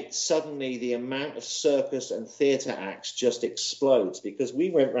 88, suddenly the amount of circus and theatre acts just explodes, because we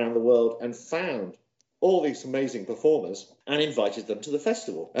went around the world and found all these amazing performers and invited them to the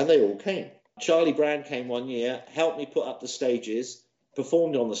festival, and they all came. Charlie Brown came one year, helped me put up the stages,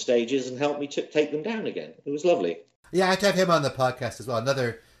 performed on the stages, and helped me take them down again. It was lovely. Yeah, I had to have him on the podcast as well.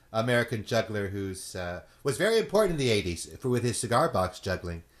 Another American juggler who's was very important in the 80s with his cigar box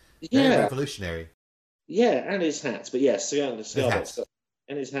juggling. Very revolutionary. Yeah, and his hats, but yes, cigar box.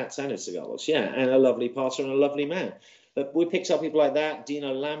 And his hats and his cigar box, yeah, and a lovely pastor and a lovely man. But we picked up people like that,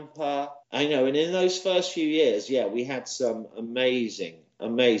 Dino Lampa. I know, and in those first few years, we had some amazing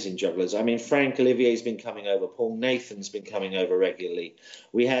jugglers. I mean, Frank Olivier's been coming over. Paul Nathan's been coming over regularly.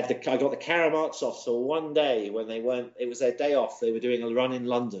 I got the Karamarts off. So one day when it was their day off, they were doing a run in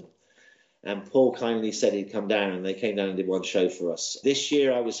London. And Paul kindly said he'd come down, and they came down and did one show for us. This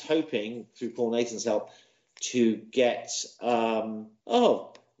year, I was hoping, through Paul Nathan's help, to get,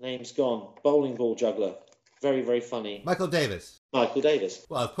 name's gone, bowling ball juggler. Very, very funny. Michael Davis.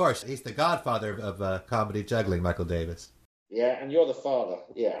 Well, of course, he's the godfather of comedy juggling, Michael Davis. Yeah, and you're the father,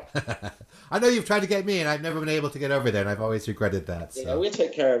 yeah. I know you've tried to get me, and I've never been able to get over there, and I've always regretted that. So. Yeah, we'll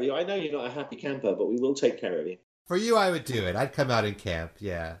take care of you. I know you're not a happy camper, but we will take care of you. For you, I would do it. I'd come out and camp,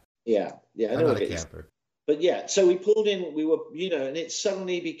 yeah. Yeah. I'm not a camper. But yeah, so we pulled in, and it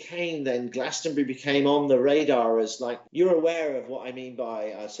suddenly became then, Glastonbury became on the radar as like, you're aware of what I mean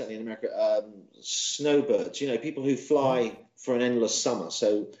by, certainly in America, snowbirds, people who fly for an endless summer.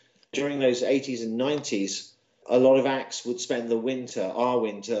 So during those 80s and 90s, a lot of acts would spend our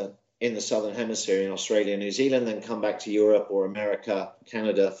winter, in the Southern Hemisphere, in Australia and New Zealand, then come back to Europe or America,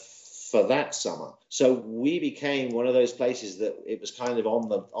 Canada for that summer. So we became one of those places that it was kind of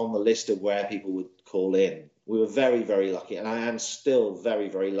on the list of where people would call in. We were very, very lucky, and I am still very,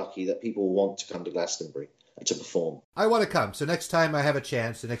 very lucky that people want to come to Glastonbury to perform. I want to come. So next time I have a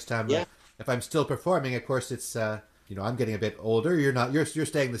chance, the next time, Yeah. if I'm still performing, of course, it's I'm getting a bit older. You're not. You're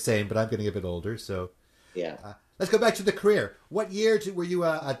staying the same, but I'm getting a bit older. So Yeah. Let's go back to the career. What year were you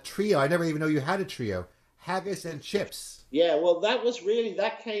a trio? I never even know you had a trio. Haggis and Chips. Yeah, well,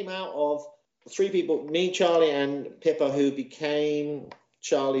 that came out of three people, me, Charlie, and Pippa, who became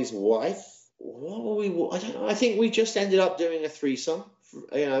Charlie's wife. What were we? I don't know. I think we just ended up doing a threesome,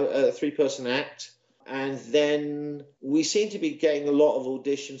 a three-person act. And then we seemed to be getting a lot of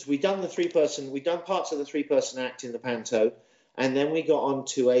auditions. We'd done parts of the three-person act in the Panto. And then we got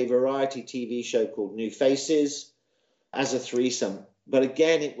onto a variety TV show called New Faces as a threesome. But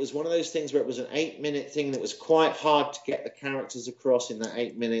again, it was one of those things where it was an 8-minute thing that was quite hard to get the characters across in that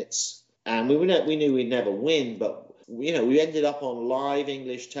 8 minutes. And we knew we'd never win, but we ended up on live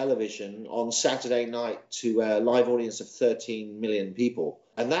English television on Saturday night to a live audience of 13 million people.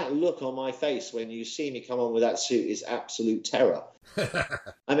 And that look on my face when you see me come on with that suit is absolute terror.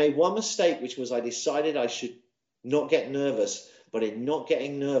 I made one mistake, which was I decided I should not get nervous. But in not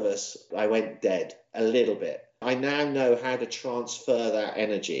getting nervous, I went dead a little bit. I now know how to transfer that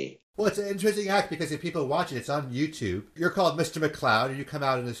energy. Well, it's an interesting act because if people watch it, it's on YouTube. You're called Mr. McLeod, and you come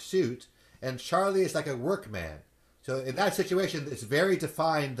out in a suit, and Charlie is like a workman. So in that situation, it's very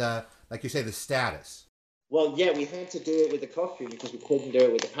defined, like you say, the status. Well, yeah, we had to do it with the costume because we couldn't do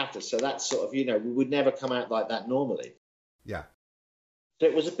it with the pattern. So that's sort of, we would never come out like that normally. Yeah. So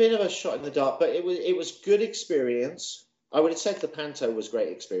it was a bit of a shot in the dark, but it was good experience. I would have said the Panto was great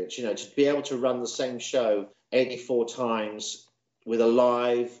experience, to be able to run the same show 84 times with a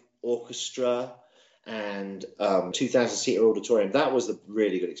live orchestra and 2,000-seater auditorium. That was a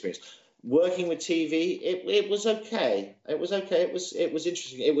really good experience. Working with TV, it was okay. It was okay. It was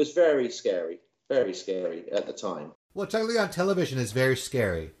interesting. It was very scary at the time. Well, juggling on television is very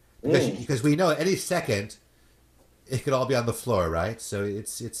scary because we know at any second it could all be on the floor, right? So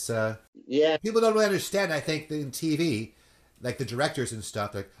it's yeah. People don't really understand. I think in TV, like the directors and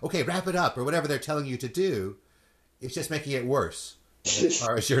stuff, like okay, wrap it up or whatever they're telling you to do. It's just making it worse as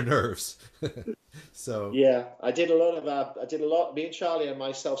far as your nerves. So yeah, I did a lot. Me and Charlie and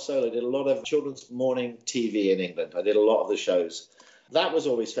myself solo did a lot of children's morning TV in England. I did a lot of the shows. That was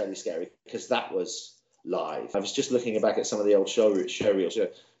always fairly scary because that was live. I was just looking back at some of the old show reels.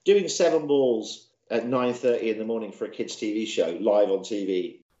 Doing 7 balls at 9:30 in the morning for a kids' TV show live on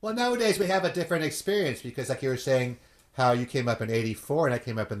TV. Well, nowadays we have a different experience because, like you were saying, how you came up in '84 and I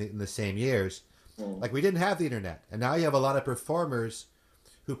came up in the same years. Like we didn't have the internet, and now you have a lot of performers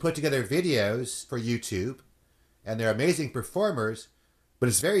who put together videos for YouTube, and they're amazing performers, but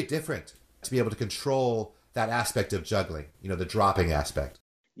it's very different to be able to control that aspect of juggling, the dropping aspect.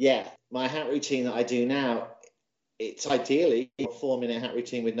 Yeah, my hat routine that I do now, it's ideally a 4-minute hat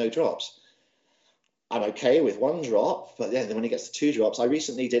routine with no drops. I'm okay with 1 drop, but then when it gets to 2 drops, I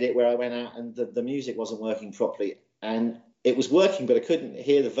recently did it where I went out and the music wasn't working properly, and it was working, but I couldn't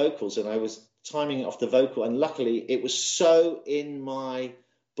hear the vocals, and I was timing it off the vocal, and luckily it was so in my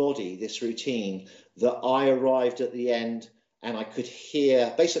body, this routine, that I arrived at the end and I could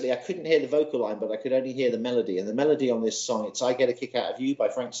hear, basically I couldn't hear the vocal line, but I could only hear the melody. And the melody on this song, it's I Get a Kick Out of You by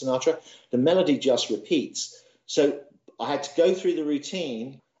Frank Sinatra. The melody just repeats. So I had to go through the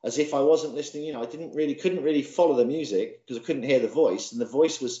routine as if I wasn't listening. I couldn't really follow the music because I couldn't hear the voice. And the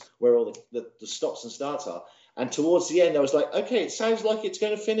voice was where all the stops and starts are. And towards the end, I was like, okay, it sounds like it's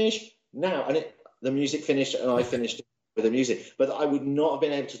going to finish now. And the music finished and I finished with the music. But I would not have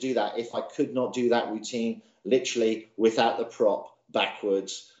been able to do that if I could not do that routine literally without the prop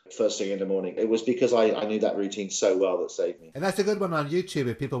backwards first thing in the morning. It was because I knew that routine so well that saved me. And that's a good one on YouTube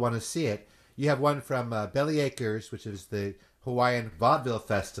if people want to see it. You have one from Belly Acres, which is the Hawaiian Vaudeville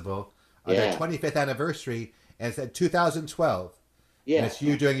Festival, on their 25th anniversary, and it's at 2012. Yeah. And it's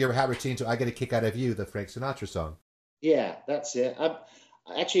you doing your hat routine to I Get a Kick Out of You, the Frank Sinatra song. Yeah, that's it.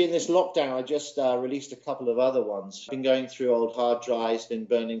 Actually, in this lockdown, I just released a couple of other ones. Been going through old hard drives, been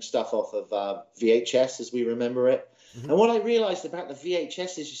burning stuff off of VHS as we remember it. Mm-hmm. And what I realized about the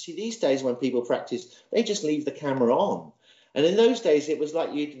VHS is, you see, these days when people practice, they just leave the camera on. And in those days, it was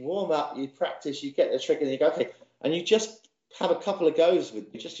like you'd warm up, you'd practice, you'd get the trick, and you go, okay. And you just have a couple of goes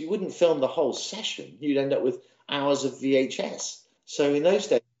with it. You wouldn't film the whole session. You'd end up with hours of VHS. So in those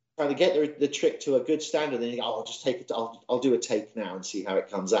days, trying to get the trick to a good standard, then you go, I'll just take it. I'll do a take now and see how it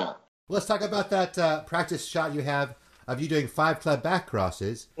comes out. Well, let's talk about that practice shot you have of you doing 5 club back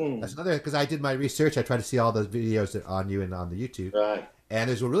crosses. That's another, because I did my research. I tried to see all those videos on you and on the YouTube. Right. And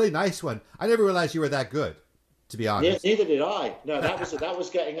there's a really nice one. I never realized you were that good, to be Yeah, honest. neither did I. No, that was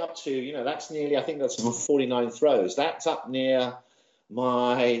getting up to, that's nearly, I think that's 49 throws. That's up near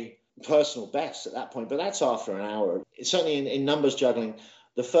my personal best at that point, but that's after an hour. Certainly in numbers juggling,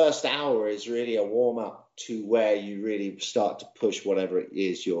 the first hour is really a warm up to where you really start to push whatever it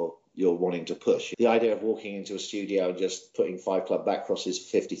is you're wanting to push. The idea of walking into a studio and just putting 5 club back crosses,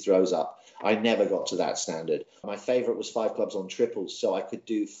 50 throws up, I never got to that standard. My favorite was 5 clubs on triples, so I could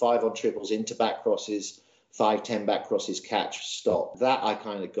do 5 on triples into back crosses, 5, 10 back crosses, catch, stop. That I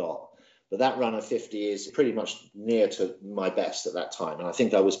kind of got. But that run of 50 is pretty much near to my best at that time. And I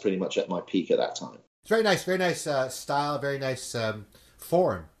think I was pretty much at my peak at that time. It's very nice style, very nice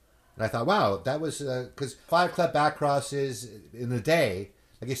form. And I thought, wow, that was, because 5 club back crosses in the day,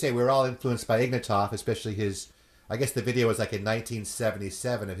 like you say, we were all influenced by Ignatov, especially his, I guess the video was like in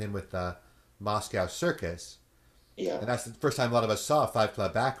 1977 of him with Moscow Circus. Yeah. And that's the first time a lot of us saw 5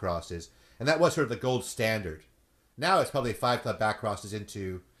 club back crosses. And that was sort of the gold standard. Now it's probably 5 club back crosses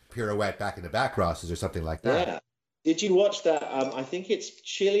into pirouette back into back crosses or something like that. Yeah. Did you watch that? I think it's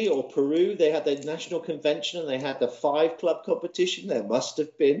Chile or Peru. They had the national convention and they had the 5 club competition. There must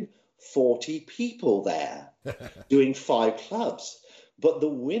have been 40 people there doing 5 clubs. But the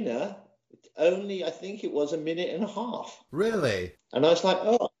winner only, I think it was a minute and a half. Really? And I was like,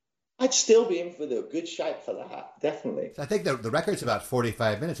 oh, I'd still be in for the good shape for that. Definitely. I think the record's about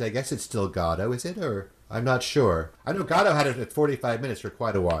 45 minutes. I guess it's still Gatto, is it? Or I'm not sure. I know Gatto had it at 45 minutes for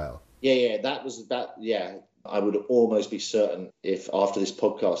quite a while. Yeah, that was that. Yeah, I would almost be certain if after this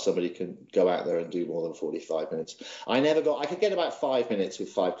podcast somebody can go out there and do more than 45 minutes. I could get about 5 minutes with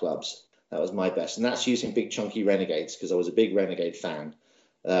 5 clubs. That was my best. And that's using big chunky Renegades because I was a big Renegade fan.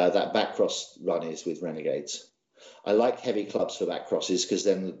 That back cross run is with Renegades. I like heavy clubs for back crosses because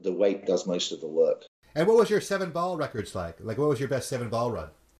then the weight does most of the work. And what was your 7-ball records like? Like, what was your best 7-ball run?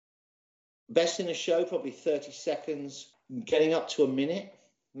 Best in a show, probably 30 seconds, getting up to a minute,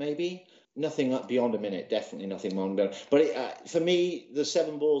 maybe. Nothing up beyond a minute, definitely nothing more. But for me, the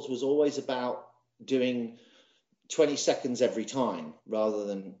 7 balls was always about doing 20 seconds every time rather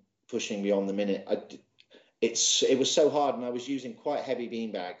than pushing beyond the minute. It was so hard, and I was using quite heavy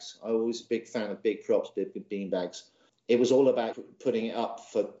beanbags. I was a big fan of big props, big beanbags. It was all about putting it up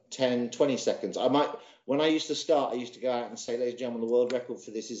for 10, 20 seconds. When I used to start, I used to go out and say, ladies and gentlemen, the world record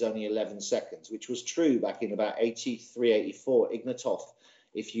for this is only 11 seconds, which was true back in about 83, 84. Ignatov,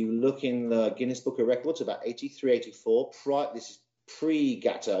 if you look in the Guinness Book of Records, about 83, 84, this is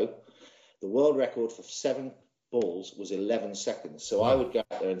pre-Gatto, the world record for 7 balls was 11 seconds. So I would go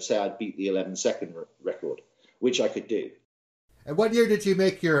out there and say I'd beat the 11-second record, which I could do. And what year did you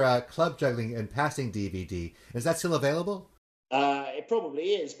make your club juggling and passing DVD? Is that still available? It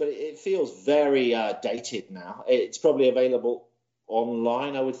probably is, but it feels very dated now. It's probably available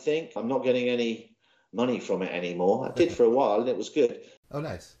online, I would think. I'm not getting any money from it anymore. I did for a while, and it was good. Oh,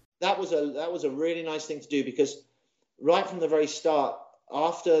 nice. That was a really nice thing to do because right from the very start,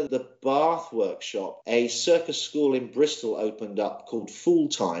 after the Bath workshop, a circus school in Bristol opened up called Full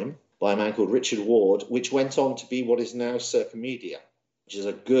Time by a man called Richard Ward, which went on to be what is now Circomedia, which is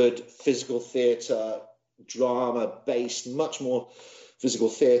a good physical theatre, drama-based, much more physical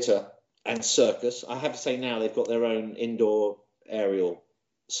theatre and circus. I have to say now they've got their own indoor aerial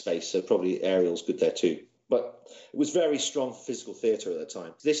space, so probably aerial's good there too. But it was very strong physical theatre at the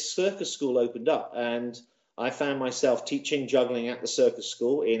time. This circus school opened up, and I found myself teaching juggling at the circus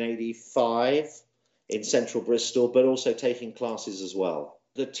school in 85 in central Bristol, but also taking classes as well.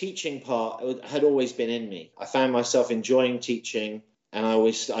 The teaching part had always been in me. I found myself enjoying teaching, and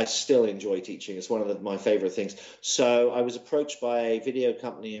I still enjoy teaching. It's one of my favourite things. So I was approached by a video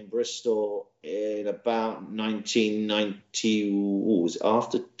company in Bristol in about 1990, was it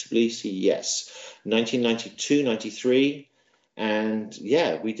after Tbilisi? Yes, 1992, 93. And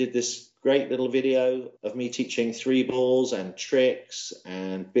yeah, we did this great little video of me teaching 3 balls and tricks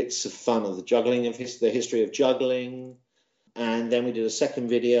and bits of fun of the juggling, of the history of juggling. And then we did a second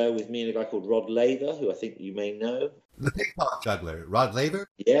video with me and a guy called Rod Laver, who I think you may know. The ping pong juggler, Rod Laver?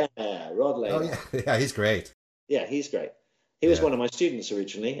 Yeah, Rod Laver. Oh, yeah, he's great. Yeah, he's great. He was one of my students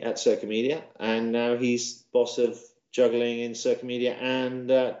originally at Circomedia, and now he's boss of juggling in Circomedia and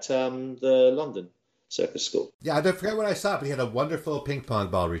at the London Circus School. Yeah, I forget what I saw, but he had a wonderful ping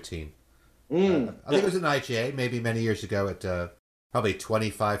pong ball routine. I think it was an IGA, maybe many years ago, at probably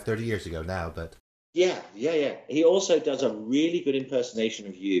 25, 30 years ago now, but... Yeah. He also does a really good impersonation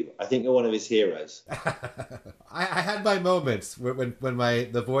of you. I think you're one of his heroes. I had my moments when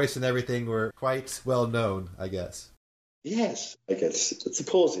the voice and everything were quite well known, I guess. Yes, I guess. It's the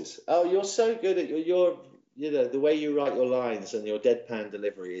pauses. Oh, you're so good at the way you write your lines and your deadpan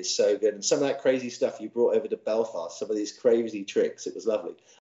delivery is so good. And some of that crazy stuff you brought over to Belfast, some of these crazy tricks, it was lovely.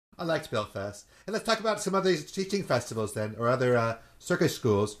 I liked Belfast. And let's talk about some of these teaching festivals then, or other circus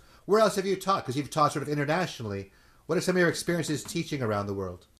schools. Where else have you taught? Because you've taught sort of internationally. What are some of your experiences teaching around the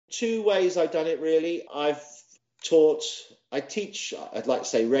world? Two ways I've done it, really. I teach, I'd like to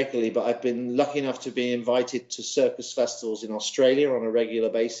say regularly, but I've been lucky enough to be invited to circus festivals in Australia on a regular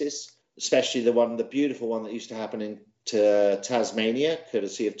basis, especially the beautiful one that used to happen in Tasmania,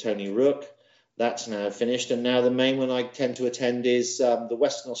 courtesy of Tony Rook. That's now finished. And now the main one I tend to attend is the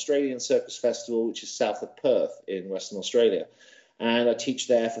Western Australian Circus Festival, which is south of Perth in Western Australia. And I teach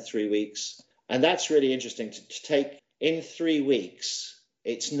there for 3 weeks. And that's really interesting to take in 3 weeks.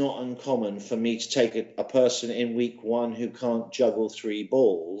 It's not uncommon for me to take a person in week 1 who can't juggle 3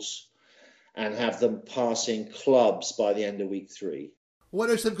 balls and have them passing clubs by the end of week 3. What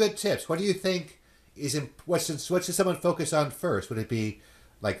are some good tips? What do you think what should someone focus on first? Would it be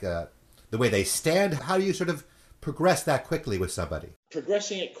like the way they stand? How do you sort of progress that quickly with somebody?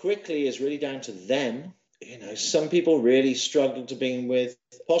 Progressing it quickly is really down to them. Some people really struggle to begin with.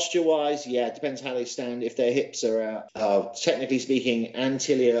 Posture-wise, it depends how they stand. If their hips are technically speaking,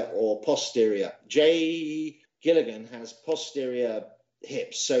 anterior or posterior. Jay Gilligan has posterior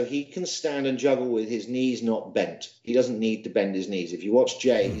hips, so he can stand and juggle with his knees not bent. He doesn't need to bend his knees. If you watch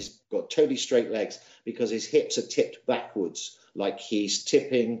Jay, he's got totally straight legs because his hips are tipped backwards, like he's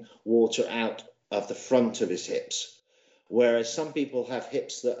tipping water out of the front of his hips. Whereas some people have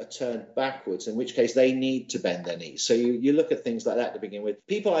hips that are turned backwards, in which case they need to bend their knees. So you look at things like that to begin with.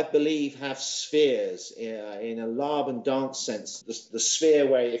 People, I believe, have spheres in a lab and dance sense. The sphere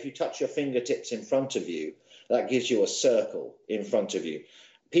where if you touch your fingertips in front of you, that gives you a circle in front of you.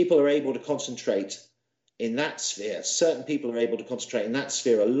 People are able to concentrate in that sphere. Certain people are able to concentrate in that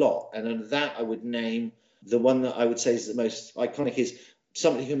sphere a lot. And under that, I would name the one that I would say is the most iconic is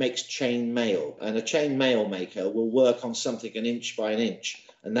somebody who makes chain mail. And a chain mail maker will work on something an inch by an inch,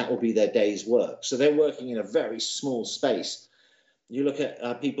 and that will be their day's work. So they're working in a very small space. You look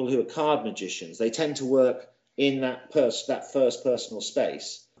at people who are card magicians. They tend to work in that first personal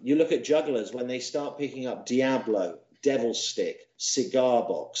space. You look at jugglers, when they start picking up Diablo, Devil Stick, Cigar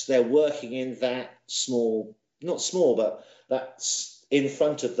Box, they're working in that small, not small, but that's in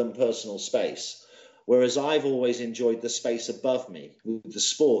front of them personal space. Whereas I've always enjoyed the space above me. With the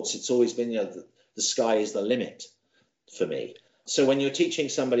sports, it's always been, the sky is the limit for me. So when you're teaching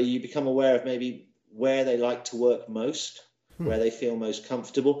somebody, you become aware of maybe where they like to work most, where they feel most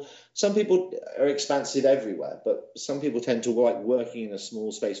comfortable. Some people are expansive everywhere, but some people tend to like working in a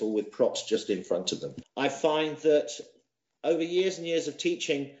small space or with props just in front of them. I find that over years and years of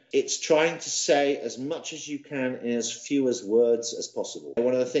teaching, it's trying to say as much as you can in as few as words as possible.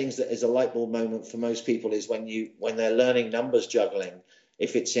 One of the things that is a light bulb moment for most people is when they're learning numbers juggling,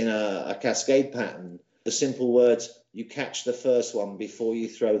 if it's in a cascade pattern, the simple words, you catch the first one before you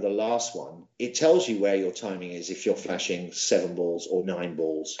throw the last one. It tells you where your timing is if you're flashing 7 balls or 9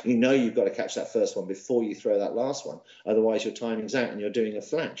 balls. You know you've got to catch that first one before you throw that last one. Otherwise, your timing's out and you're doing a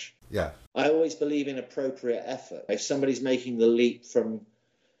flash. Yeah. I always believe in appropriate effort. If somebody's making the leap from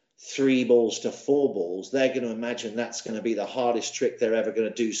 3 balls to 4 balls, they're going to imagine that's going to be the hardest trick they're ever going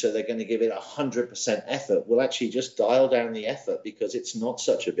to do, so they're going to give it 100% effort. We'll actually just dial down the effort because it's not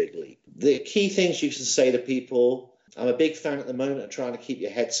such a big leap. The key things you can say to people, I'm a big fan at the moment of trying to keep your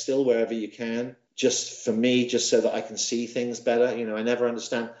head still wherever you can. Just for me, just so that I can see things better. I never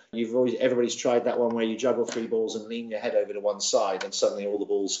understand. Everybody's tried that one where you juggle 3 balls and lean your head over to one side and suddenly all the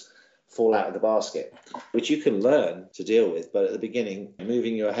balls fall out of the basket, which you can learn to deal with. But at the beginning,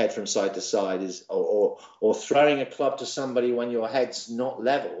 moving your head from side to side is, or throwing a club to somebody when your head's not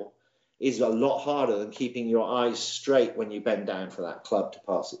level is a lot harder than keeping your eyes straight when you bend down for that club to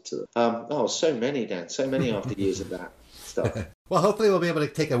pass it to them. So many, Dan, so many after years of that stuff. Well, hopefully we'll be able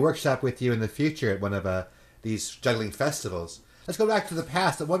to take a workshop with you in the future at one of these juggling festivals. Let's go back to the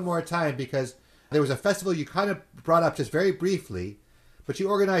past one more time, because there was a festival you kind of brought up just very briefly, but you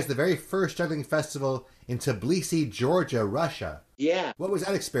organized the very first juggling festival in Tbilisi, Georgia, Russia. Yeah. What was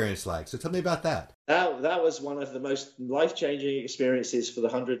that experience like? So tell me about that. That was one of the most life-changing experiences for the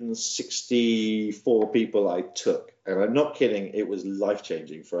 164 people I took. And I'm not kidding, it was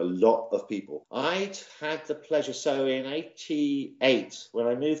life-changing for a lot of people. I'd had the pleasure, so in 88, when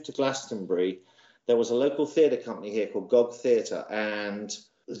I moved to Glastonbury, there was a local theatre company here called GOG Theatre, and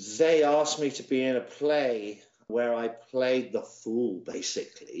they asked me to be in a play where I played the fool,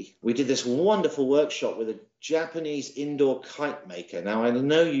 basically. We did this wonderful workshop with a Japanese indoor kite maker. Now, I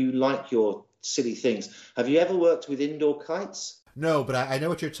know you like your silly things. Have you ever worked with indoor kites? No, but I know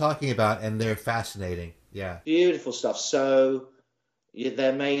what you're talking about, and they're fascinating. Yeah. Beautiful stuff. So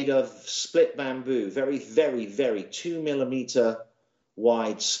they're made of split bamboo, very, very, very 2 millimeter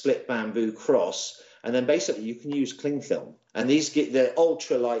wide split bamboo cross. And then basically you can use cling film. And they're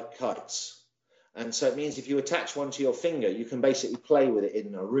ultra light kites. And so it means if you attach one to your finger, you can basically play with it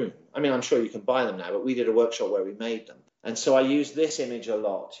in a room. I mean, I'm sure you can buy them now, but we did a workshop where we made them. And so I use this image a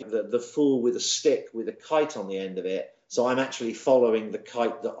lot, the fool with a stick with a kite on the end of it. So I'm actually following the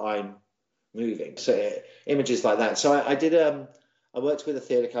kite that I'm moving. So images like that. So I worked with a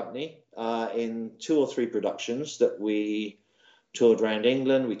theatre company in 2 or 3 productions that we toured around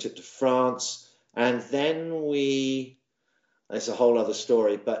England. We took to France. And then it's a whole other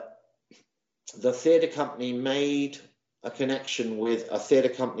story, but the theatre company made a connection with a theatre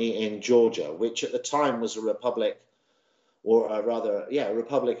company in Georgia, which at the time was a republic, or a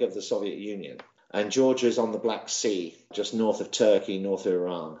republic of the Soviet Union. And Georgia is on the Black Sea, just north of Turkey, north of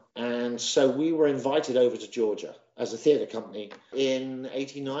Iran. And so we were invited over to Georgia as a theatre company in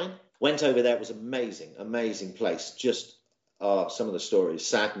 '89. Went over there. It was amazing, amazing place. Just some of the stories,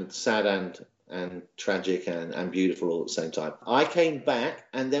 sad and tragic and beautiful all at the same time. I came back,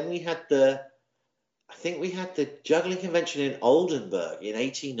 and then we had the juggling convention in Oldenburg in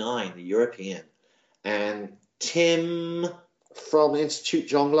 '89, the European. And Tim from Institute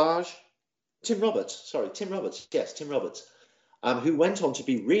Jonglage, Tim Roberts, who went on to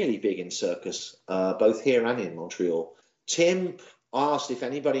be really big in circus, both here and in Montreal. Tim asked if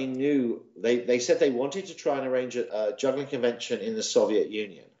anybody knew, they said they wanted to try and arrange a juggling convention in the Soviet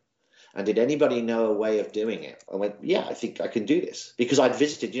Union. And did anybody know a way of doing it? I went, yeah, I think I can do this. Because I'd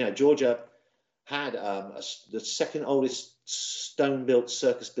visited, Georgia had the second oldest stone-built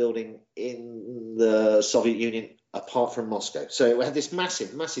circus building in the Soviet Union, apart from Moscow. So it had this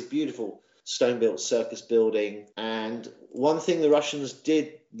massive, massive, beautiful stone-built circus building. And one thing the Russians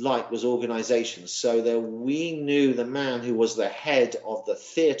did like was organization. So we knew the man who was the head of the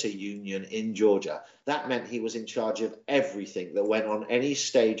theater union in Georgia. That meant he was in charge of everything that went on any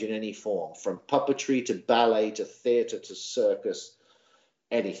stage in any form, from puppetry to ballet to theater to circus,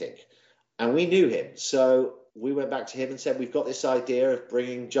 anything. And we knew him. So we went back to him and said, we've got this idea of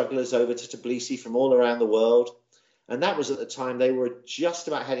bringing jugglers over to Tbilisi from all around the world. And that was at the time they were just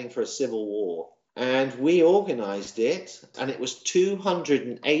about heading for a civil war. And we organized it, and it was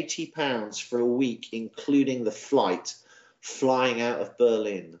 £280 for a week, including the flight, flying out of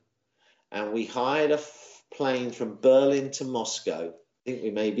Berlin. And we hired a plane from Berlin to Moscow. I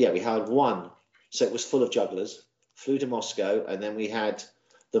think we hired one. So it was full of jugglers, flew to Moscow, and then we had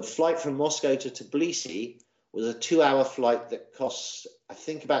the flight from Moscow to Tbilisi was a 2-hour flight that cost, I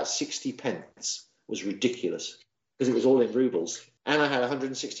think, about 60 pence. It was ridiculous because it was all in rubles. And I had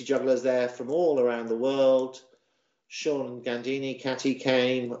 160 jugglers there from all around the world. Sean Gandini, Catty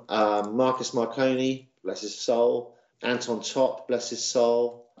came, Marcus Marconi, bless his soul, Anton Top, bless his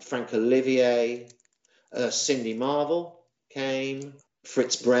soul, Frank Olivier, Cindy Marvel came,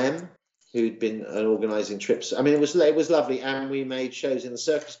 Fritz Brem, who'd been organising trips. I mean, it was lovely, and we made shows in the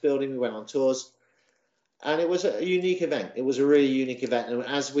circus building. We went on tours, and it was a unique event. It was a really unique event. And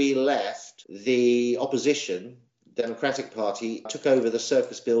as we left, the opposition, Democratic Party, took over the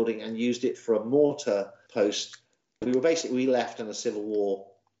circus building and used it for a mortar post. We left, and a civil war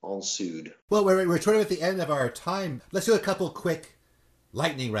ensued. Well, we're sort of at the end of our time. Let's do a couple quick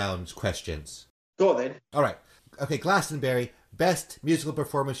lightning rounds questions. Go on then. All right. Okay, Glastonbury, best musical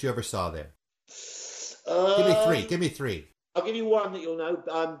performance you ever saw there? Give me three. I'll give you one that you'll know.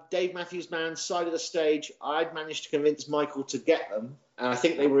 Dave Matthews Band's Side of the Stage. I'd managed to convince Michael to get them, and I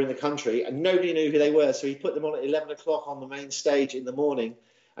think they were in the country, and nobody knew who they were, so he put them on at 11 o'clock on the main stage in the morning,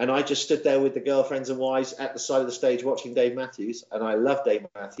 and I just stood there with the girlfriends and wives at the side of the stage watching Dave Matthews, and I love Dave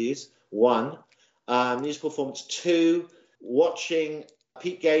Matthews. 1. Musical performance. 2. Watching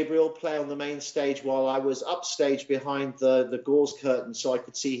Pete Gabriel play on the main stage while I was upstage behind the gauze curtain, so I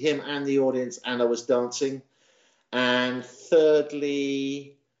could see him and the audience, and I was dancing. And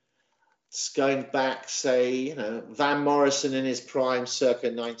thirdly, just going back, say, Van Morrison in his prime, circa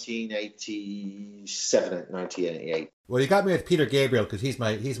 1987, 1988. Well, you got me with Peter Gabriel because he's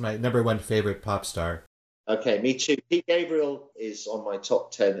my number one favorite pop star. Okay, me too. Pete Gabriel is on my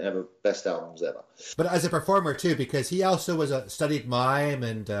top 10 ever best albums ever. But as a performer too, because he also was a studied mime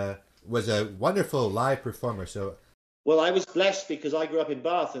and was a wonderful live performer. So, well, I was blessed because I grew up in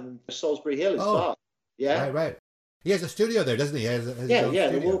Bath, and Salisbury Hill is Bath. Yeah, right. He has a studio there, doesn't he?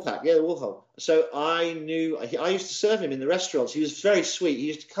 The Woolpack, the Woolhole. So I used to serve him in the restaurants. He was very sweet. He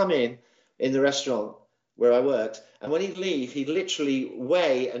used to come in the restaurant where I worked, and when he'd leave, he'd literally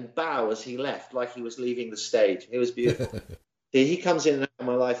weigh and bow as he left, like he was leaving the stage. It was beautiful. He comes in and out of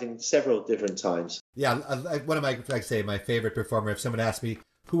my life in several different times. Yeah, one of my, like I say, my favorite performer. If someone asked me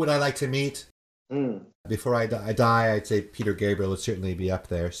who would I like to meet before I die, I'd say Peter Gabriel would certainly be up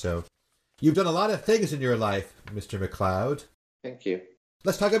there. So you've done a lot of things in your life, Mr. MacLeod. Thank you.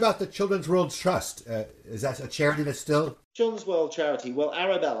 Let's talk about the Children's World Trust. Is that a charity that's still... Children's World Charity. Well,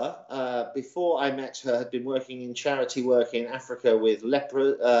 Arabella, before I met her, had been working in charity work in Africa with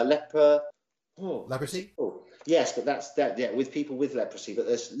leprosy. Oh, yes, but that's that. Yeah, with people with leprosy. But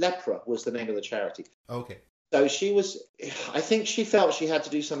there's lepra was the name of the charity. Okay. So she was. I think she felt she had to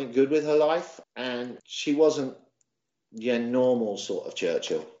do something good with her life, and she wasn't your normal sort of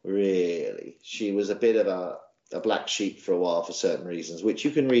Churchill. Really, she was a bit of a black sheep for a while for certain reasons, which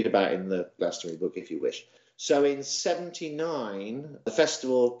you can read about in the Glastonbury book if you wish. So in 79, the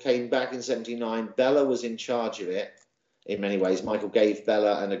festival came back in 79. Bella was in charge of it in many ways. Michael gave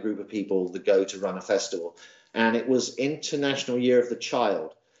Bella and a group of people the go to run a festival. And it was International Year of the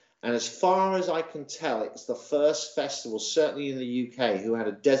Child. And as far as I can tell, it's the first festival, certainly in the UK, who had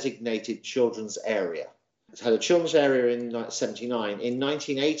a designated children's area. It had a children's area in 79. In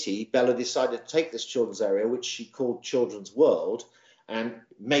 1980, Bella decided to take this children's area, which she called Children's World, and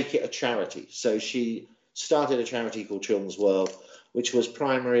make it a charity. So she started a charity called Children's World, which was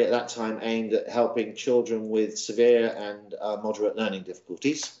primarily at that time aimed at helping children with severe and moderate learning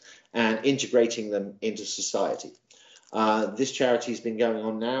difficulties and integrating them into society. This charity has been going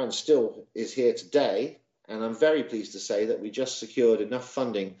on now and still is here today. And I'm very pleased to say that we just secured enough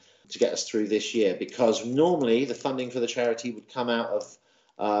funding to get us through this year, because normally the funding for the charity would come out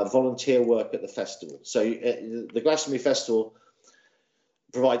of volunteer work at the festival. So the Glastonbury Festival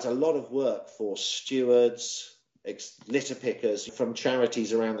provides a lot of work for stewards, litter pickers from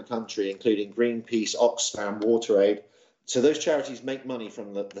charities around the country, including Greenpeace, Oxfam, WaterAid. So those charities make money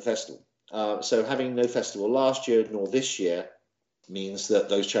from the festival. So having no festival last year nor this year means that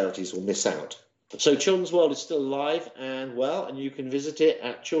those charities will miss out. So Children's World is still alive and well, and you can visit it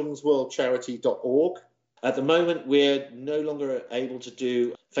at childrensworldcharity.org. At the moment, we're no longer able to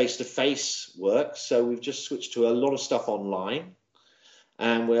do face-to-face work, so we've just switched to a lot of stuff online.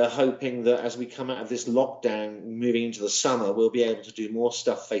 And we're hoping that as we come out of this lockdown, moving into the summer, we'll be able to do more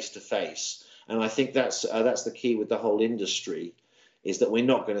stuff face-to-face. And I think that's the key with the whole industry, is that we're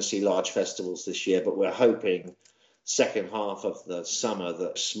not going to see large festivals this year, but we're hoping second half of the summer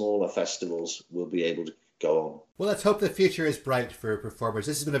that smaller festivals will be able to go on. Well, let's hope the future is bright for performers.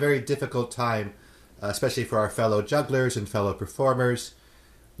 This has been a very difficult time, especially for our fellow jugglers and fellow performers.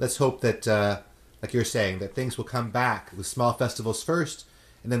 Let's hope that, like you're saying, that things will come back with small festivals first,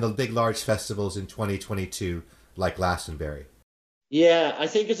 and then the big, large festivals in 2022, like Glastonbury. Yeah, I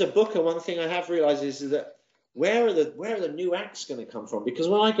think as a booker, one thing I have realised is that where are the new acts going to come from? Because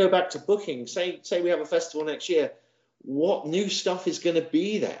when I go back to booking, say we have a festival next year, what new stuff is going to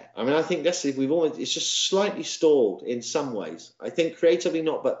be there? I mean, I think it's just slightly stalled in some ways. I think creatively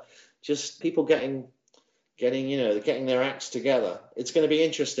not, but just people getting their acts together. It's going to be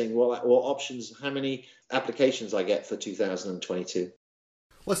interesting what options, how many applications I get for 2022.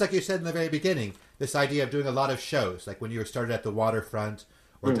 Well, it's like you said in the very beginning, this idea of doing a lot of shows, like when you were started at the waterfront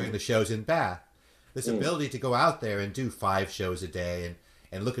or doing the shows in Bath. This ability to go out there and do 5 shows a day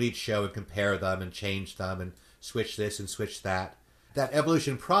and look at each show and compare them and change them and switch this and switch that. That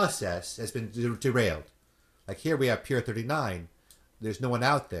evolution process has been derailed. Like here we have Pier 39. There's no one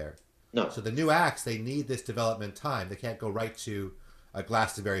out there. No. So the new acts, they need this development time. They can't go right to a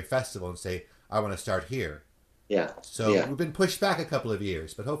Glastonbury festival and say, I want to start here. Yeah. So we've been pushed back a couple of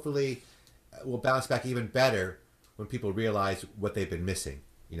years, but hopefully we'll bounce back even better when people realize what they've been missing,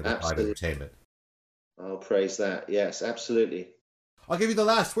 with live entertainment. I'll praise that. Yes, absolutely. I'll give you the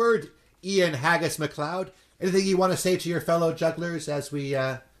last word, Ian Haggis MacLeod. Anything you want to say to your fellow jugglers as we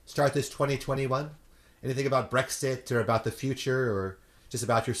start this 2021? Anything about Brexit or about the future or just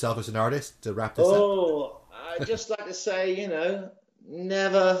about yourself as an artist to wrap this up? Oh, I'd just like to say,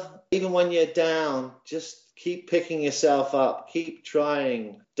 never, even when you're down, just keep picking yourself up. Keep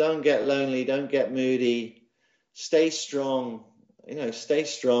trying. Don't get lonely. Don't get moody. Stay strong. Stay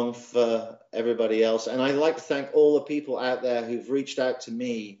strong for everybody else. And I'd like to thank all the people out there who've reached out to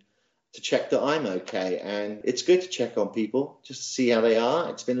me to check that I'm okay. And it's good to check on people just to see how they are.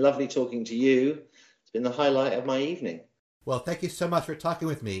 It's been lovely talking to you. It's been the highlight of my evening. Well, thank you so much for talking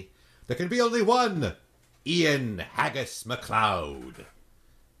with me. There can be only one Ian Haggis MacLeod.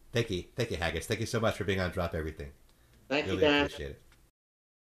 Thank you, Haggis. Thank you so much for being on Drop Everything. Thank you, Dan. Appreciate it.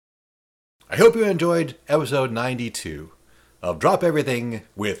 I hope you enjoyed episode 92 of Drop Everything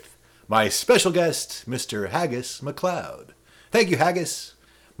with my special guest, Mr. Haggis MacLeod. Thank you, Haggis.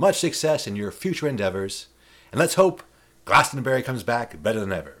 Much success in your future endeavors. And let's hope Glastonbury comes back better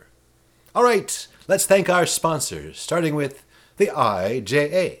than ever. All right, let's thank our sponsors, starting with the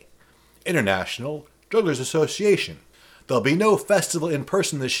IJA, International Jugglers Association. There'll be no festival in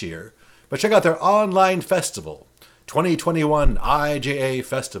person this year, but check out their online festival, 2021 IJA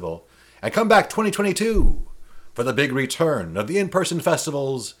Festival, and come back 2022 for the big return of the in-person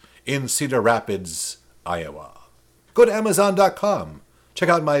festivals in Cedar Rapids, Iowa. Go to Amazon.com. Check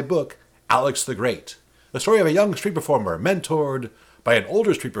out my book, Alex the Great, the story of a young street performer mentored by an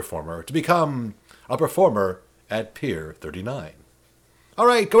older street performer to become a performer at Pier 39. All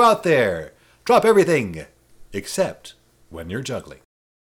right, go out there. Drop everything, except when you're juggling.